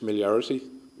 This familiarity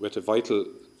was a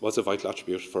vital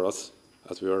attribute for us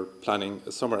as we were planning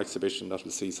a summer exhibition that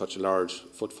will see such a large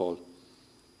footfall.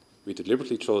 We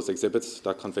deliberately chose exhibits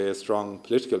that convey a strong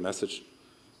political message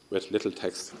with little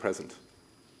text present,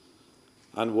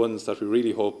 and ones that we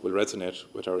really hope will resonate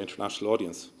with our international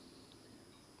audience.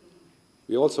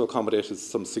 We also accommodated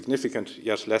some significant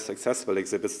yet less accessible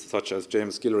exhibits, such as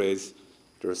James Gilray's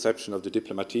The Reception of the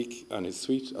Diplomatique and his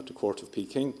suite at the Court of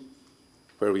Peking,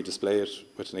 where we display it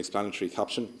with an explanatory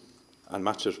caption and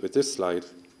match it with this slide,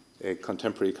 a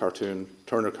contemporary cartoon,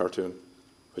 Turner cartoon,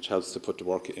 which helps to put the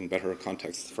work in better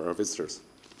context for our visitors.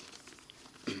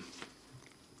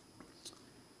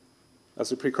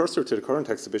 As a precursor to the current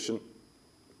exhibition,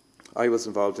 I was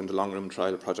involved in the Long Room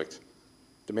Trial project,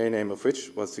 the main aim of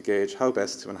which was to gauge how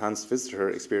best to enhance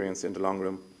visitor experience in the Long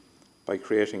Room by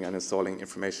creating and installing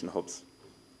information hubs.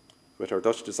 With our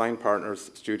Dutch design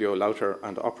partners, Studio Louter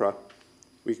and Opera,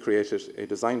 we created a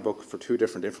design book for two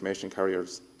different information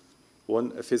carriers,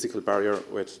 one a physical barrier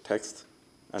with text,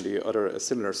 and the other a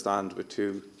similar stand with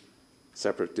two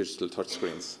separate digital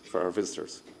touchscreens for our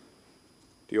visitors.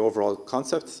 The overall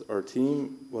concept or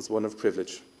theme was one of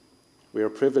privilege. We are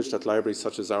privileged that libraries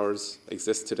such as ours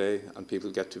exist today and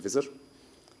people get to visit,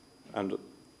 and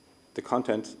the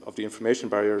content of the information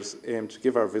barriers aim to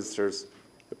give our visitors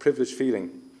a privileged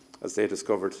feeling as they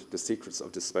discovered the secrets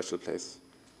of this special place.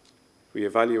 We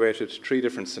evaluated 3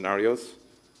 different scenarios: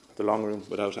 the long room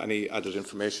without any added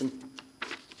information,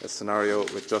 a scenario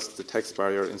with just the text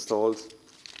barrier installed,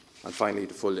 and finally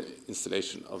the full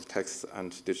installation of text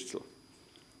and digital.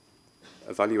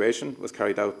 Evaluation was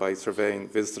carried out by surveying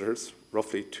visitors.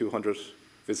 Roughly 200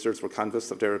 visitors were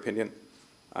canvassed of their opinion,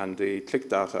 and the click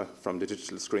data from the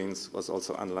digital screens was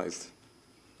also analysed.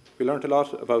 We learned a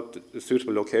lot about the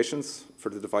suitable locations for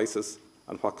the devices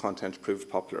and what content proved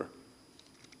popular.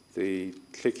 The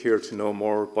click here to know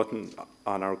more button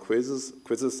on our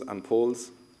quizzes and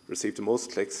polls received the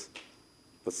most clicks,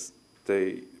 but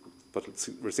it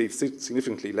received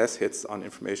significantly less hits on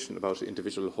information about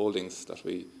individual holdings that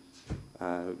we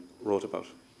wrote about.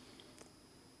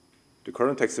 The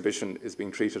current exhibition is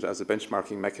being treated as a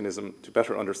benchmarking mechanism to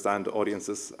better understand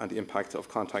audiences and the impact of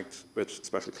contact with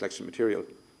special collection material.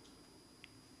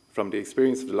 From the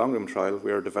experience of the Long Room trial,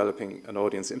 we are developing an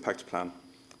audience impact plan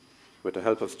with the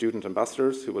help of student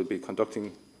ambassadors who will be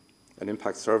conducting an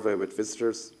impact survey with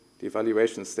visitors. The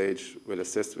evaluation stage will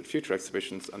assist with future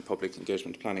exhibitions and public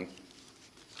engagement planning.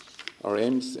 Our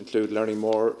aims include learning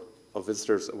more of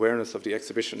visitors' awareness of the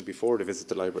exhibition before they visit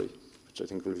the library, which I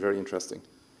think will be very interesting.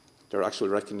 Their actual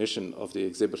recognition of the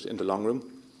exhibit in the Long Room.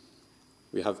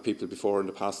 We have people before in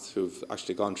the past who've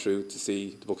actually gone through to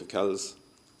see the Book of Kells,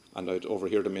 and I'd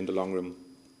overhear them in the Long Room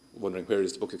wondering where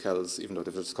is the Book of Kells, even though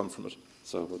they've just come from it.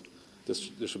 So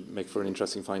this should make for an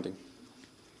interesting finding.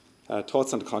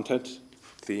 Thoughts on the content,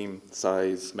 theme,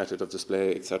 size, method of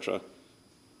display, etc.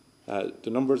 The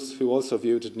numbers who also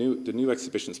viewed the new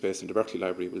exhibition space in the Berkeley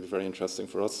Library will be very interesting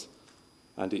for us,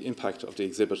 and the impact of the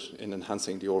exhibit in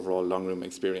enhancing the overall Long Room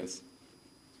experience.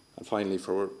 And finally,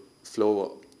 for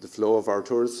the flow of our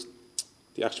tours,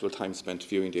 the actual time spent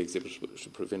viewing the exhibit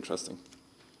should prove interesting.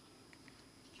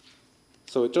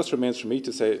 So it just remains for me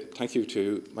to say thank you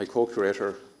to my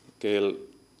co-curator, Gail,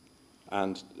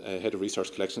 and Head of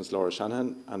Research Collections, Laura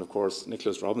Shanahan, and of course,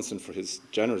 Nicholas Robinson for his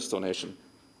generous donation,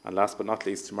 and last but not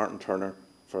least, to Martin Turner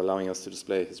for allowing us to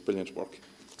display his brilliant work.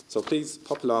 So please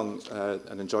pop along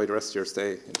and enjoy the rest of your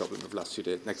stay in Dublin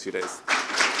the next few days.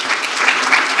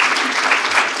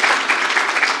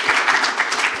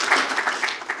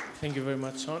 Thank you very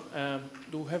much, Sean.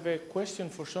 Do we have a question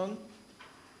for Sean?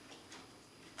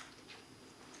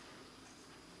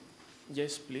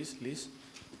 Yes, please, Liz.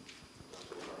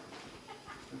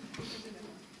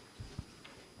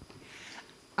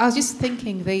 I was just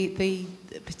thinking the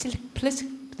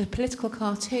political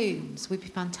cartoons would be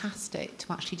fantastic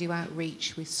to actually do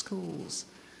outreach with schools,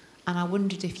 and I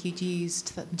wondered if you'd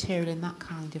used that material in that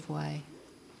kind of way.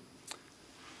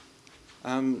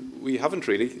 We haven't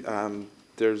really.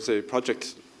 There's a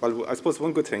project. Well, I suppose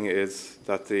one good thing is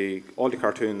that all the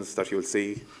cartoons that you'll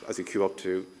see as you queue up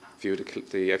to view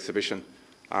the exhibition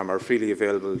are freely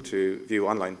available to view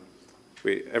online.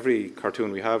 Every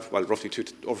cartoon we have, well, roughly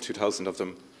over 2,000 of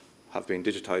them have been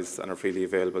digitised and are freely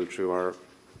available through our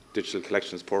digital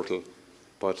collections portal.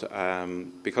 But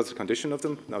because of the condition of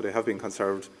them, now they have been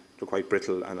conserved, they're quite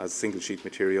brittle, and as single sheet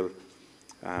material,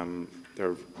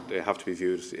 they have to be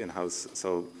viewed in-house.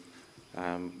 So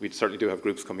we certainly do have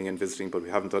groups coming in visiting, but we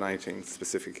haven't done anything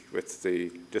specific with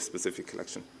this specific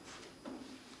collection.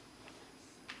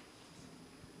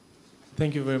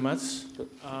 Thank you very much.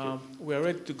 We are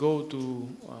ready to go to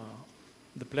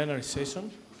the plenary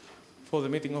session for the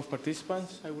meeting of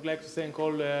participants. I would like to thank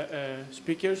all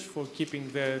speakers for keeping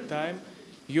the time,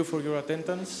 you for your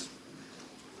attendance.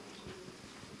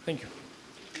 Thank you.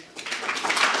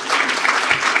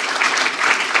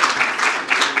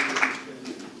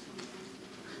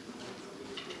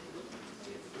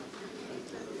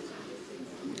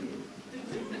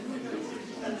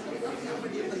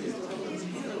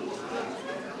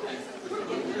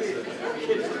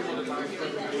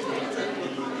 Thank you.